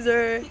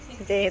loser.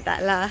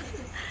 Tak lah.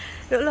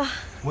 Duduk lah.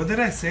 What did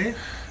I say?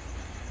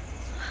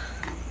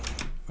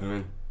 I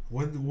mean,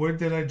 what word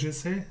did I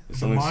just say?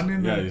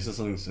 Yeah, you said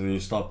something and you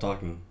stopped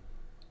talking.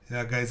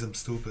 Yeah, guys, I'm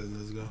stupid.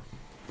 Let's go.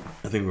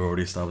 I think we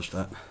already established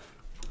that.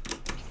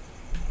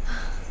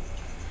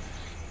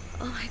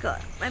 Oh my god,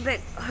 my back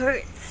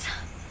hurts.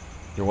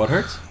 Your what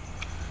hurts?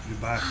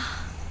 Your back.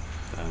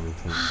 Damn it.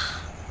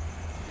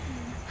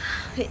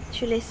 Wait,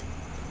 shoelace.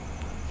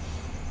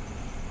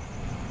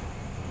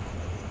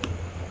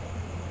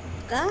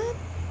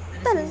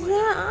 Gatal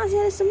lah.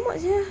 Saya ada semut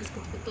je.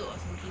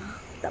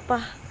 Tak apa.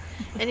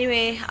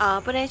 Anyway,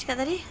 apa dah yang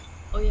cakap tadi?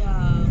 Oh ya,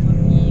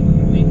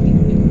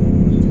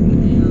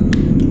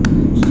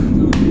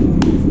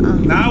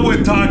 Now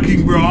we're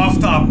talking, bro. Off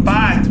the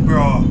bat,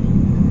 bro.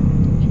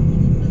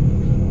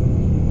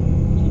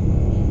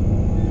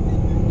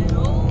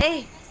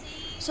 Eh,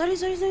 sorry.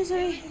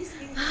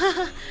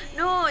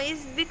 No,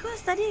 it's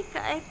because tadi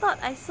I thought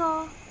I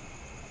saw.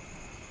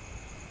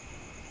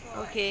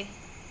 Okay.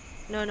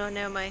 No,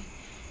 never mind.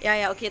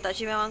 Yeah, okay, tak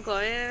cuci memang kau.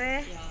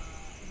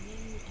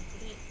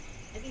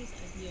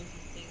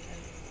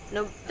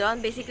 No, that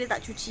one basically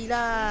tak cuci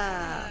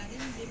lah.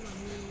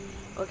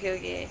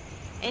 Okay.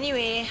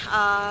 Anyway,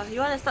 you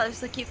want to start with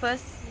circuit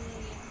first?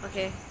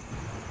 Okay.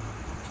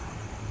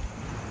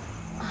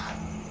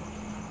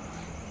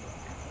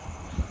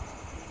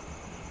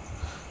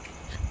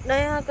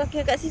 Naya,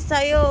 kaki kat si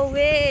saya,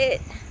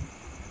 wait.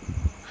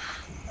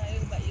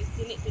 but you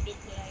still need to do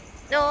plank.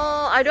 No,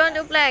 I don't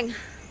want to plank.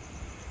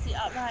 Sit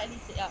up lah, at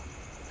least sit up.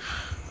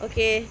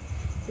 Okay,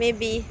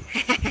 maybe.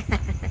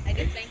 I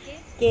do plank,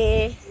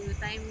 Okay. You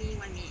time me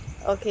 1 minute.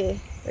 Okay,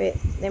 wait.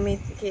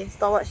 Okay,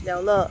 stopwatch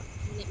liao le.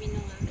 Let me know.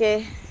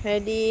 Okay,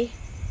 ready.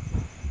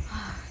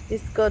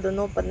 This girl don't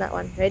know penat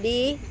one.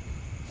 Ready?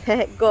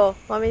 Set, go.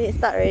 1 minute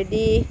start,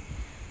 ready.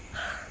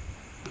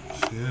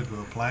 Shit,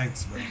 bro.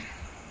 Planks, bro.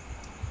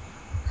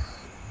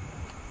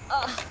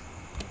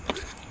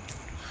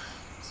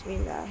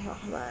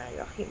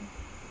 Bismillahirrahmanirrahim.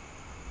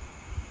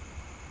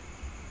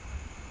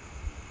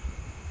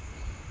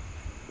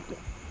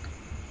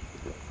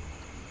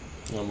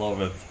 I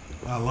love it.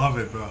 I love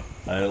it, bro.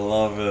 I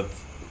love it.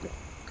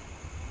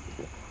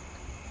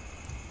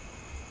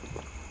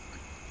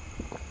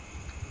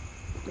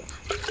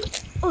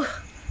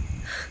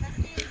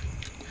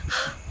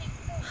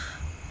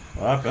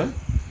 What happened?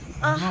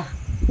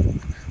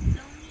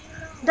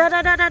 Dah.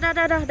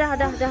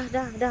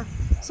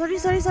 Sorry.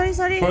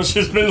 Well,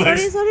 she's been like...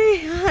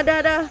 Sorry.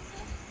 Dah.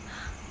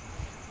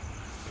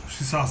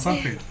 She saw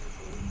something.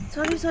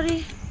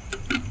 Sorry.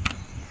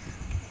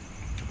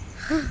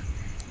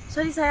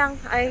 Sorry sayang,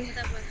 I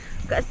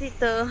kat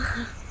situ.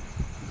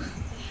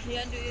 You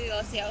want to do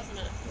your sit ups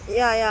or not?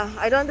 Yeah.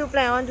 I don't want to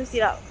plank, I want to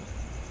sit up.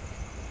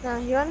 Nah,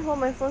 you want to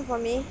hold my phone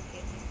for me?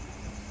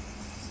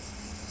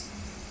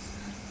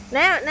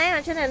 Naya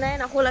macam mana? Naya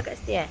nak hold lah kat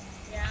situ Yeah.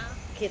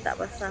 Okay, tak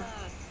basah.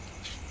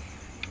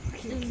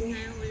 Okay. Hold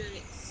your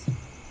legs.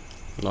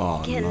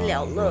 No, Can no.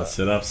 liao le.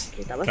 Sit-ups.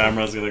 Okay, tak basah.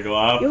 Camera's gonna go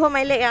up. You hold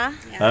my leg ah.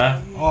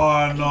 Huh?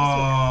 Oh, no.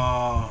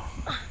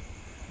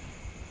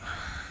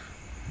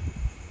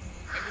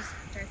 At least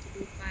try to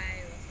do 5.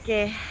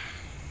 Okay.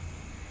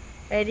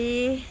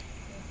 Ready?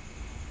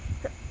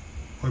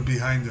 We're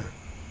behind her.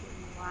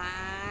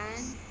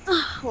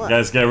 1. What?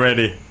 Guys, get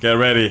ready.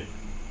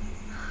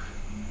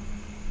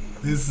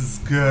 This is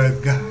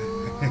good, guys.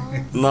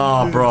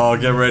 No, bro,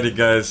 get ready,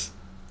 guys.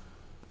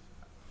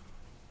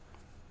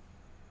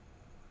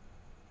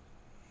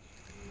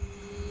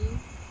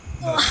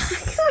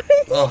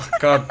 Oh,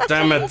 god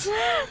damn it.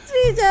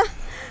 Sweet.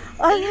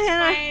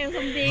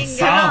 Something.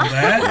 Sound,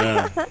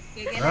 man.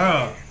 Yeah.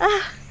 Girl.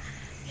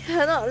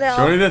 Cannot She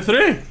liao. only did 3.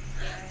 Yeah,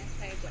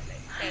 try buat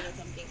like 10 or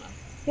something lah.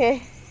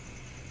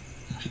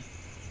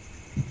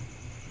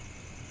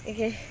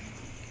 Okay.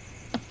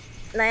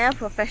 Naya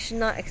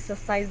professional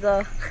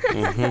exerciser.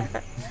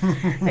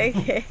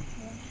 Okay.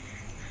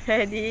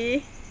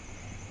 Ready,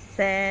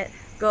 set,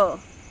 go.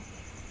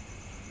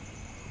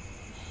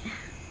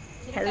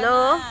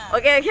 Hello.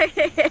 Okay.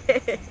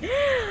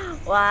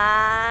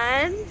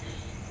 1.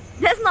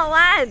 That's not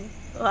 1.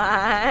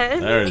 1.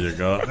 There you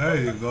go.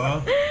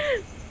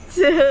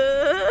 2.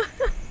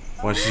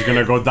 Well, she's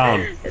gonna go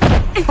down.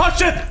 Oh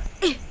shit!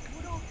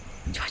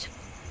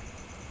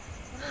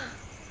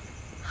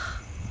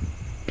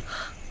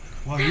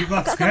 Wow, you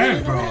got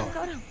scared, bro.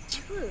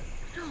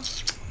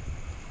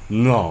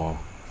 No.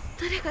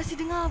 Tadi kasi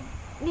dengar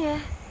ni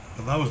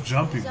But that was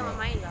jumpy, bro.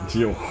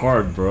 Yo,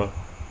 hard, bro.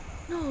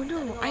 No,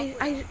 I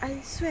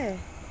swear.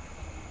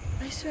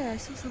 I swear I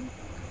saw some.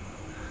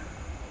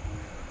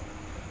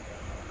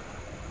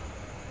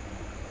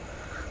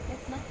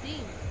 That's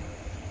nothing.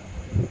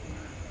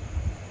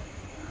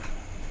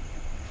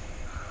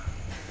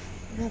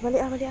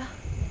 Balik ah.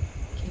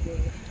 Okay.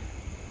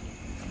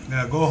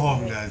 Yeah, go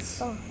home,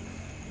 guys. Oh.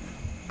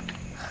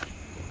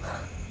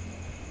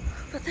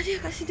 But tadi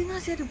akak si dengar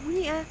si ada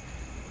bunyi ah.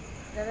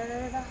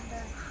 Dah.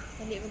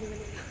 Balik.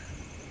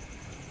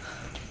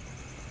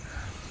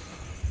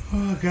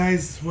 Oh,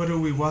 guys, what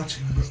are we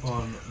watching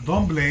on?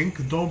 Don't blink.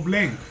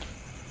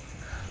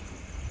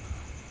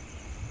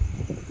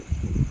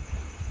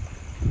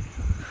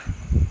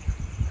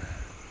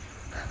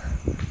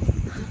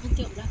 Jangan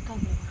tengok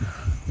belakang.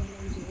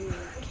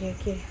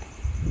 Okay.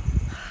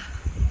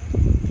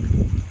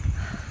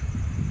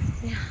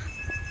 Yeah.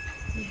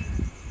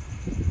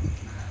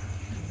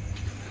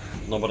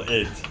 Number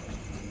 8.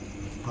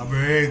 Number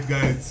 8,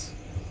 guys.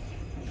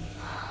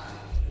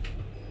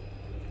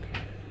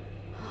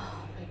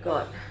 Oh my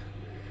god.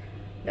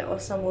 That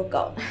was some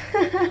workout. I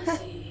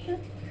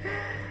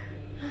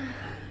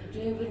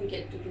don't even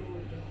get to do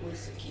the whole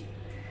circuit.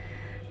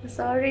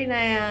 Sorry,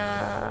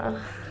 Naya.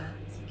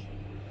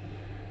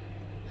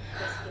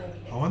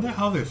 I wonder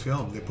how they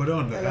film. They put it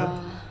on the head.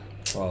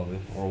 Probably.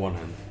 Or one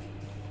hand.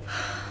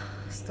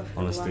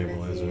 On a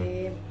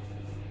stabilizer.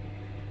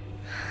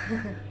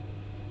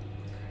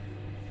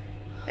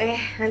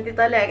 Nanti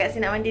toilet kat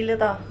sini nak mandi dulu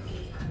tau.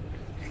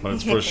 But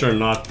it's for sure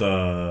not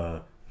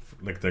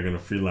like they're gonna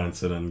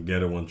freelance it and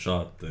get it one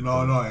shot.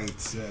 No,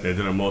 it's... they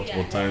did it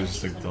multiple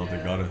times until they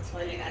got it.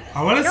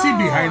 I wanna see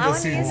behind the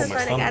scenes. Oh, my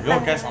stomach. Yo,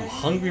 guys, I'm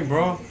hungry,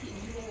 bro.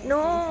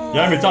 No.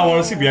 Yeah, I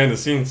wanna see behind the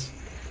scenes.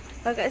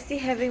 I got still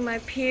having my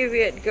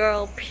period,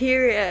 girl.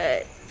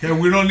 Period. Okay,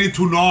 we don't need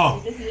to know.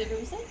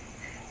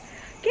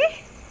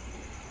 Okay.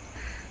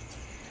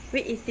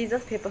 Wait, is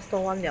scissors, paper,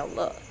 stone 1了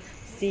了.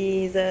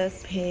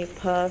 Scissors,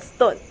 paper,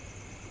 stone.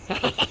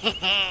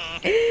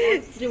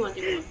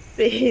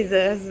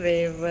 Scissors,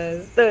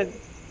 paper, stone.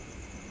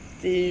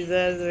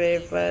 Scissors,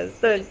 paper,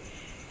 stone.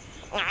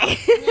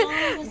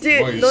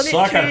 Dude, Boy, you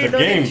suck at the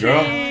game,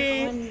 girl.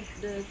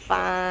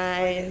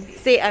 Fine.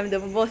 Say I'm the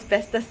most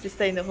bestest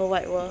sister in the whole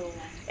wide world.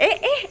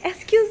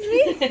 Excuse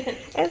me?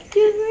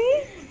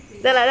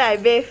 Then like that I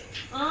bathe.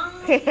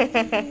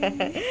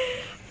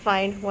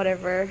 Fine,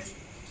 whatever.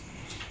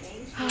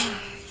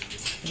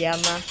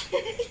 Yama.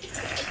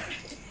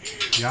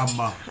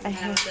 I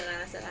have.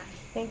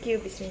 Thank you,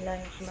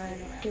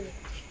 Bismillahirrahmanirrahim.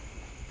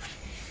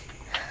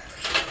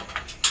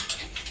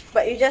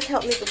 But you just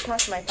help me to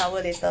pass my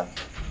towel later.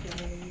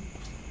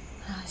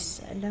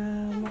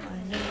 Assalamualaikum.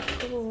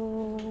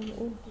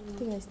 Oh, I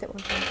think I stepped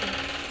on something.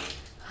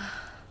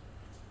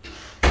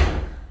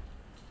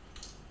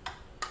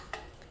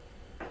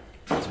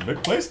 It's a big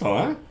place though,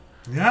 huh?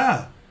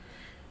 Yeah.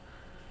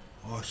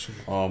 Oh shit.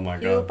 Oh my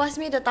god. You pass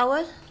me the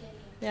towel?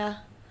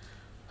 Yeah.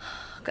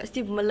 Kat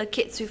still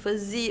melekit with a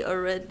Z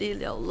already,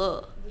 ya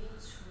Allah.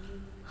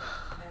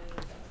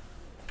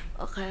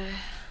 Okay.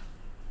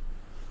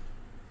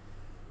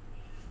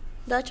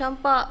 Dah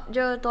campak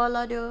je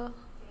tuala dia.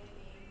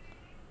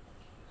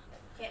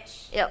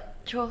 Yep,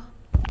 sure.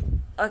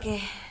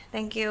 Okay,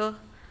 thank you.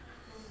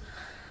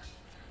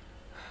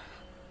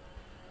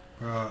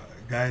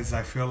 Guys,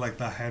 I feel like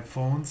the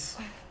headphones.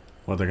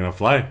 What, they're gonna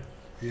fly?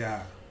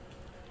 Yeah.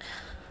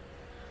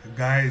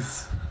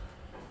 Guys.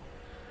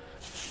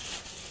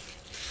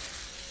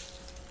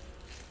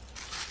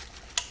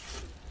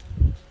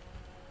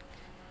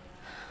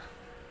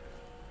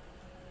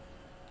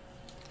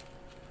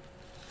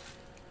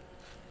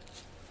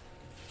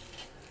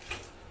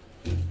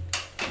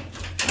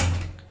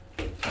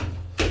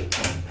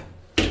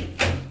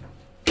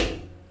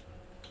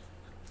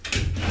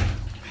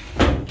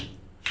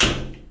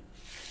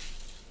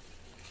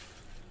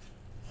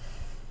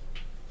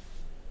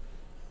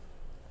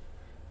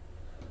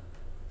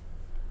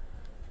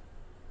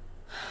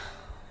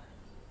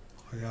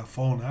 Yeah,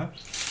 phone, huh?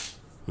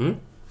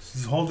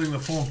 She's holding the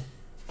phone.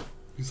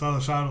 You saw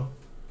the shadow.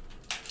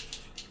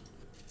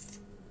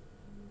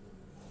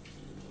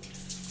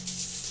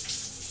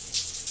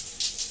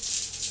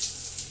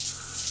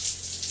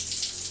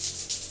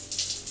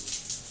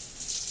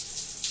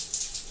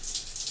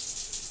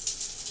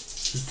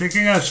 She's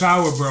taking a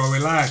shower, bro.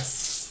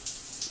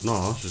 Relax.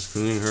 No, she's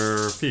cleaning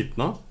her feet,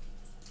 no?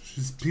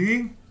 She's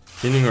peeing?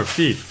 Cleaning her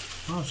feet.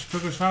 No, she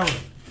took a shower.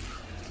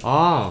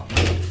 Ah.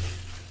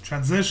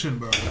 Transition,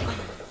 bro.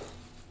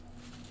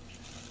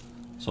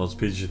 So it's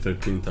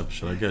PG-13 type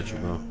shit. I get you,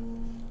 bro.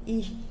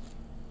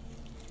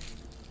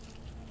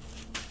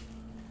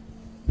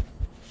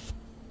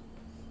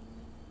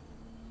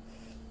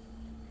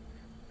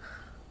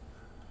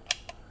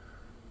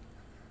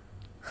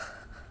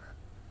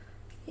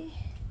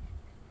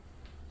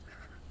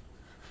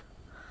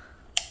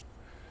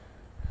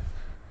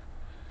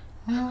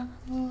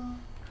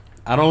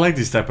 I don't like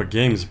these type of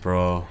games,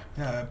 bro.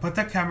 Yeah, put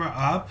the camera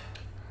up.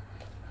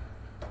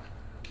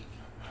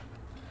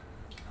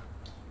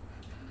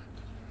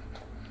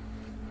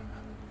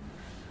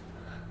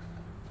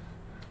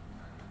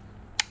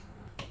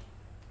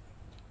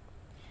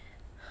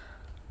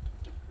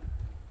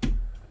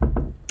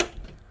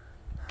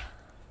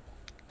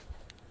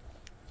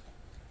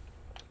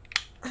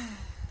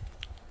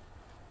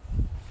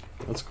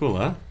 That's cool,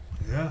 huh?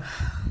 Yeah.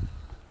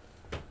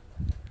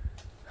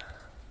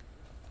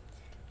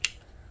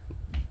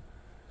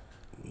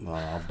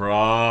 Nah,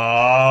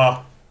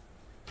 bro.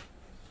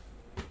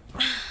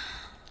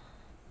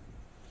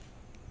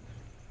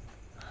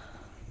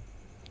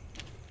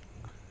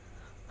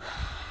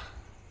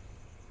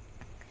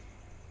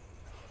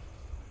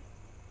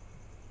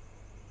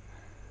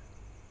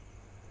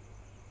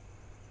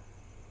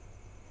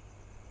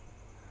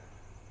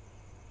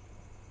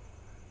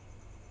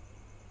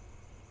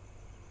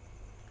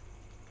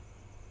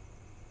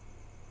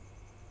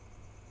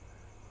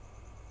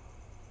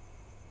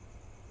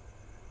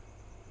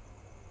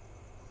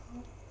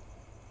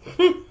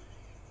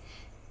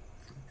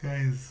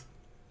 Guys.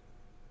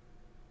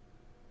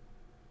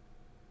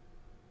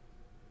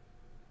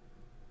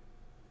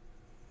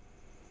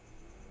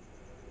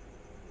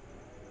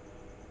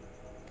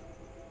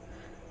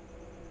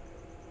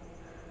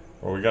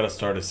 Bro, we gotta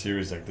start a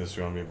series like this,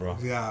 you want me, bro?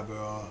 Yeah,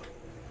 bro.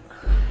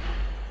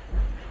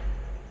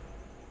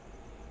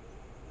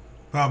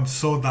 Bro, I'm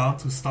so down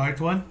to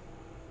start one.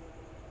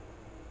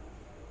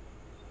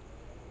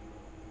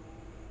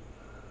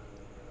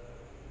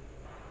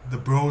 The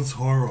Bros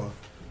Horror.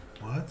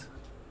 What?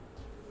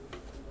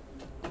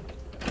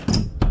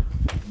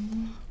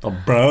 The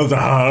Bros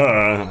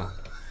Horror.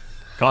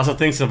 Casa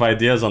thinks of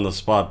ideas on the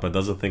spot, but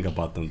doesn't think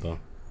about them, though.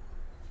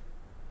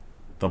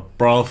 The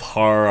Bros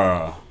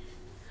Horror.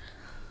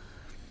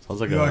 Sounds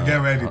like Yo,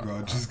 get ready,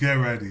 bro. Just get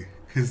ready.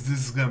 Because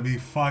this is going to be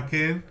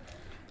fucking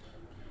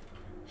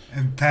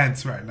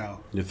intense right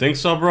now. You think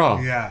so, bro?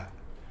 Yeah.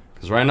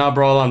 Because right now,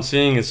 bro, all I'm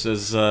seeing is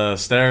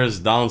stairs,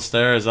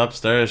 downstairs,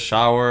 upstairs,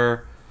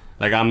 shower.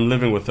 Like, I'm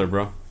living with her,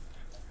 bro.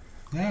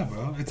 Yeah,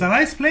 bro. It's a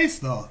nice place,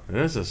 though. It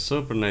is a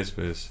super nice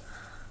place.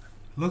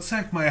 Looks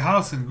like my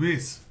house in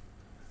Greece.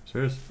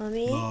 Serious?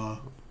 Mommy?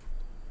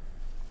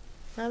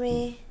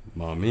 Mommy?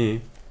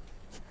 Mommy?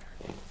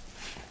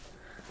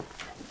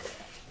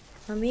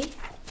 Mommy?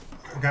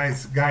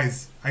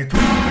 Guys, I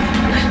told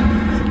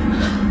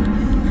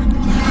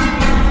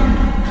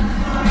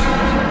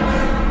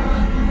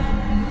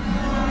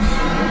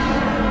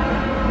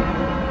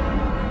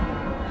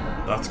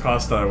That's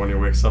Costa when he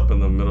wakes up in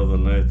the middle of the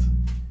night.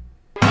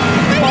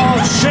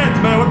 Oh shit,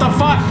 man, what the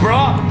fuck,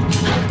 bro?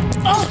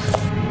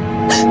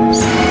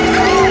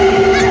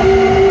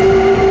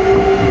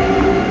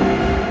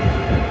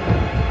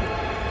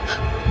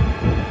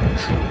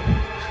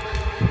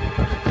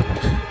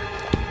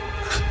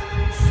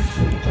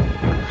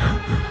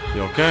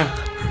 You okay?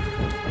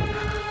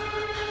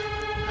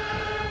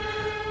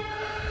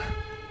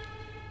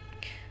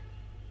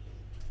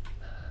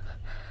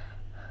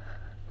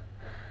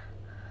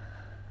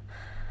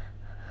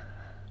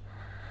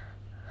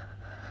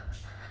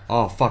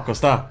 Oh fuck,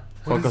 Costa.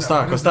 Fuck,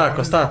 Costa.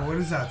 What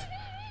is that?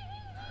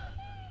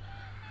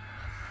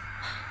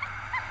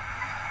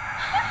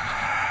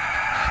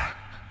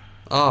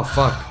 Oh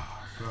fuck.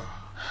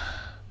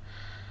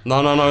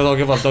 No, don't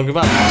give up, don't give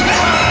up.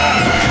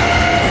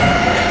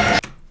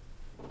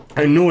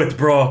 I knew it,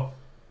 bro.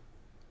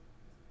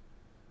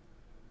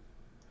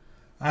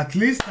 At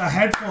least the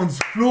headphones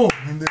flew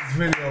in this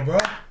video, bro.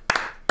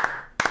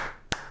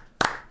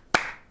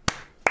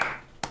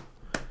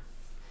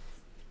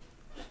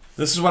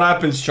 This is what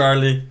happens,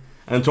 Charlie.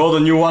 And to all the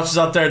new watchers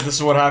out there, this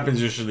is what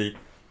happens usually.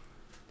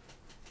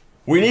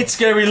 We need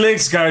scary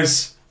links,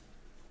 guys.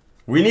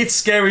 We need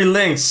scary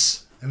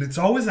links. And it's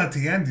always at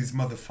the end, these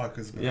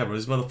motherfuckers, bro. Yeah, but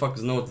these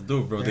motherfuckers know what to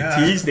do, bro. Yeah.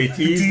 They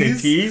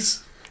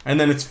tease. And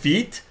then it's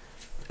feet.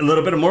 A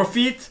little bit more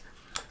feet.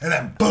 And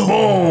then boom.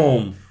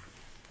 Boom.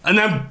 And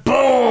then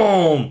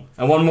boom.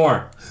 And one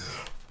more.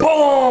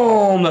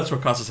 Boom. That's where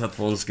Costa's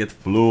headphones get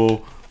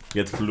flew,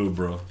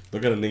 bro.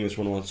 Look at an English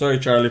 101. Sorry,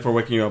 Charlie, for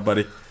waking you up,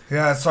 buddy.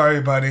 Yeah,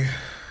 sorry, buddy.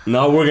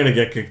 Now we're gonna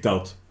get kicked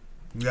out.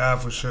 Yeah,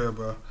 for sure,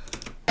 bro.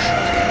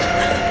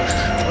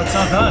 What's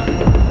not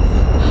done?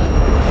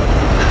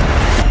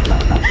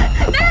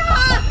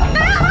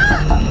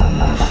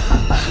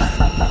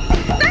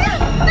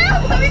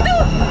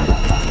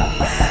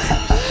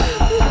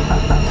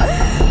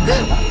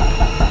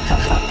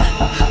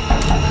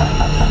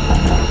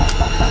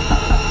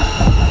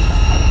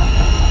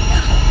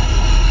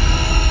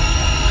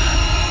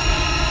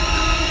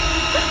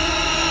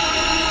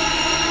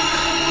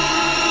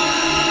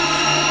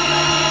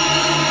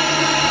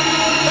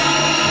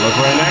 Look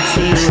right next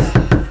to you.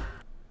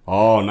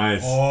 Oh,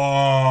 nice.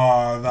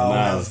 Oh,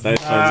 that was nice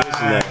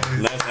transition there.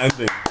 Nice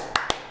ending.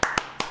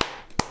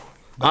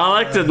 I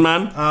liked it,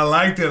 man. I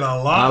liked it a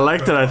lot. I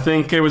liked it. I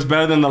think it was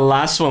better than the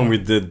last one we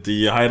did.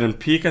 The hide and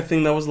peek. I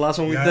think that was the last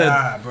one we did.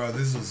 Yeah, bro.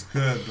 This was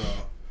good, bro.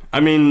 I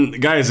mean,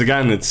 guys,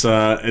 again, it's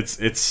a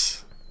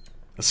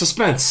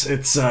suspense.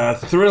 It's a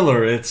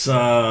thriller. It's you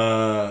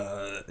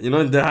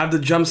know, they have the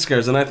jump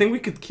scares, and I think we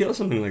could kill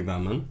something like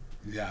that, man.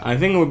 Yeah. I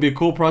think it would be a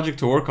cool project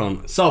to work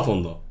on. Cell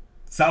phone though.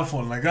 Cell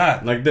phone like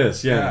that. Like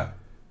this, yeah.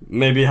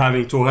 Maybe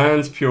having two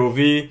hands,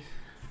 POV,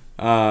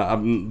 a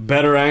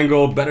better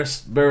angle,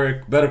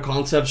 better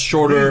concepts,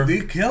 shorter.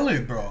 They kill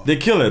it, bro. They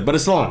kill it, but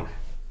it's long.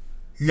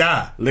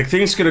 Yeah. Like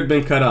things could have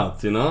been cut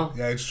out, you know.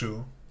 Yeah, it's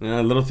true.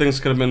 Yeah, little things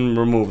could have been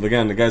removed.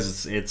 Again,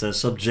 guys, it's a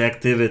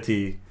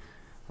subjectivity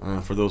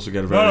for those who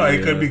get very... No,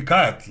 it could be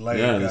cut. Like,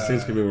 yeah, these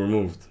things could be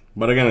removed.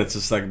 But again, it's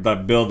just like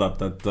that build-up,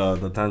 that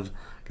the tangent.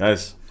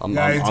 Guys, I'm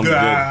good.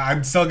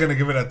 I'm still gonna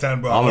give it a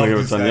 10, bro. I'm gonna give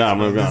it a 10. Yeah, I'm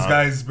gonna. These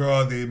guys,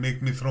 bro, they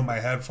make me throw my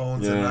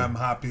headphones, and I'm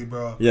happy,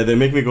 bro. Yeah, they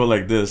make me go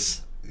like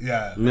this.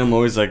 Yeah. Me, I'm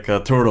always like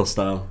turtle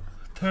style.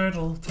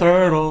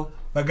 Turtle.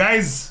 But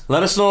guys,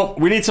 let us know.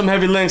 We need some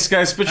heavy links,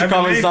 guys. Put your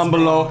comments down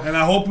below. And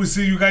I hope we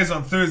see you guys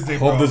on Thursday,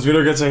 bro. Hope this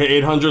video gets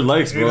 800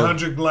 likes, bro.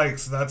 800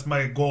 likes. That's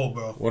my goal,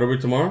 bro. What are we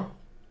tomorrow?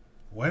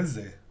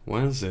 Wednesday.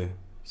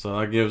 So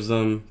that gives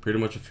them pretty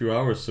much a few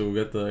hours to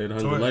get the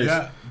 800 likes.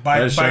 Yeah,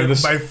 by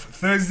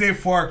Thursday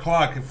 4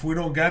 o'clock. If we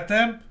don't get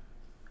them,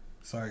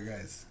 sorry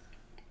guys.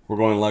 We're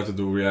going live to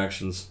do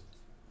reactions.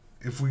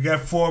 If we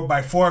get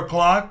by 4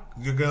 o'clock,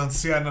 you're gonna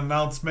see an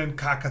announcement,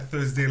 Kaka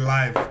Thursday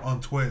live on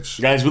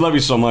Twitch. Guys, we love you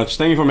so much.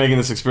 Thank you for making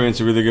this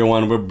experience a really good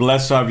one. We're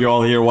blessed to have you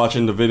all here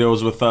watching the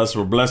videos with us.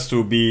 We're blessed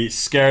to be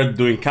scared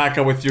doing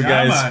Kaka with you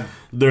guys. Man.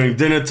 During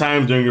dinner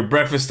time, during your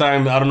breakfast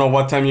time. I don't know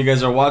what time you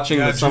guys are watching,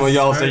 but some of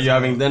y'all say you're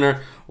having dinner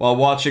while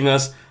watching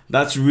us.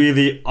 That's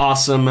really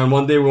awesome. And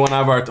one day we want to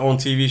have our own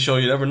TV show.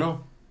 You never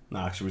know.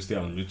 Nah, actually, we stay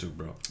on YouTube,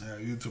 bro. Yeah,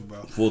 YouTube,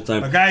 bro.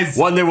 Full-time. But guys,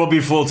 one day we'll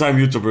be full-time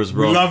YouTubers,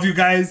 bro. We love you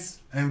guys.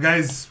 And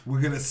guys, we're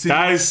going to see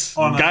guys,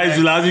 we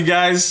love you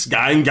guys.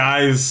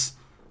 Guys,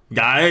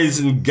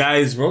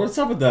 bro. What's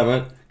up with that,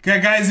 man? Okay,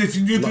 guys, if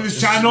you're new to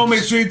this channel,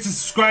 make sure you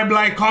subscribe,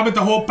 like, comment,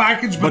 the whole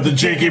package. But the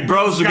JK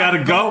Bros, we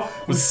gotta go.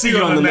 We'll see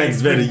you on the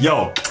next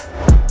video.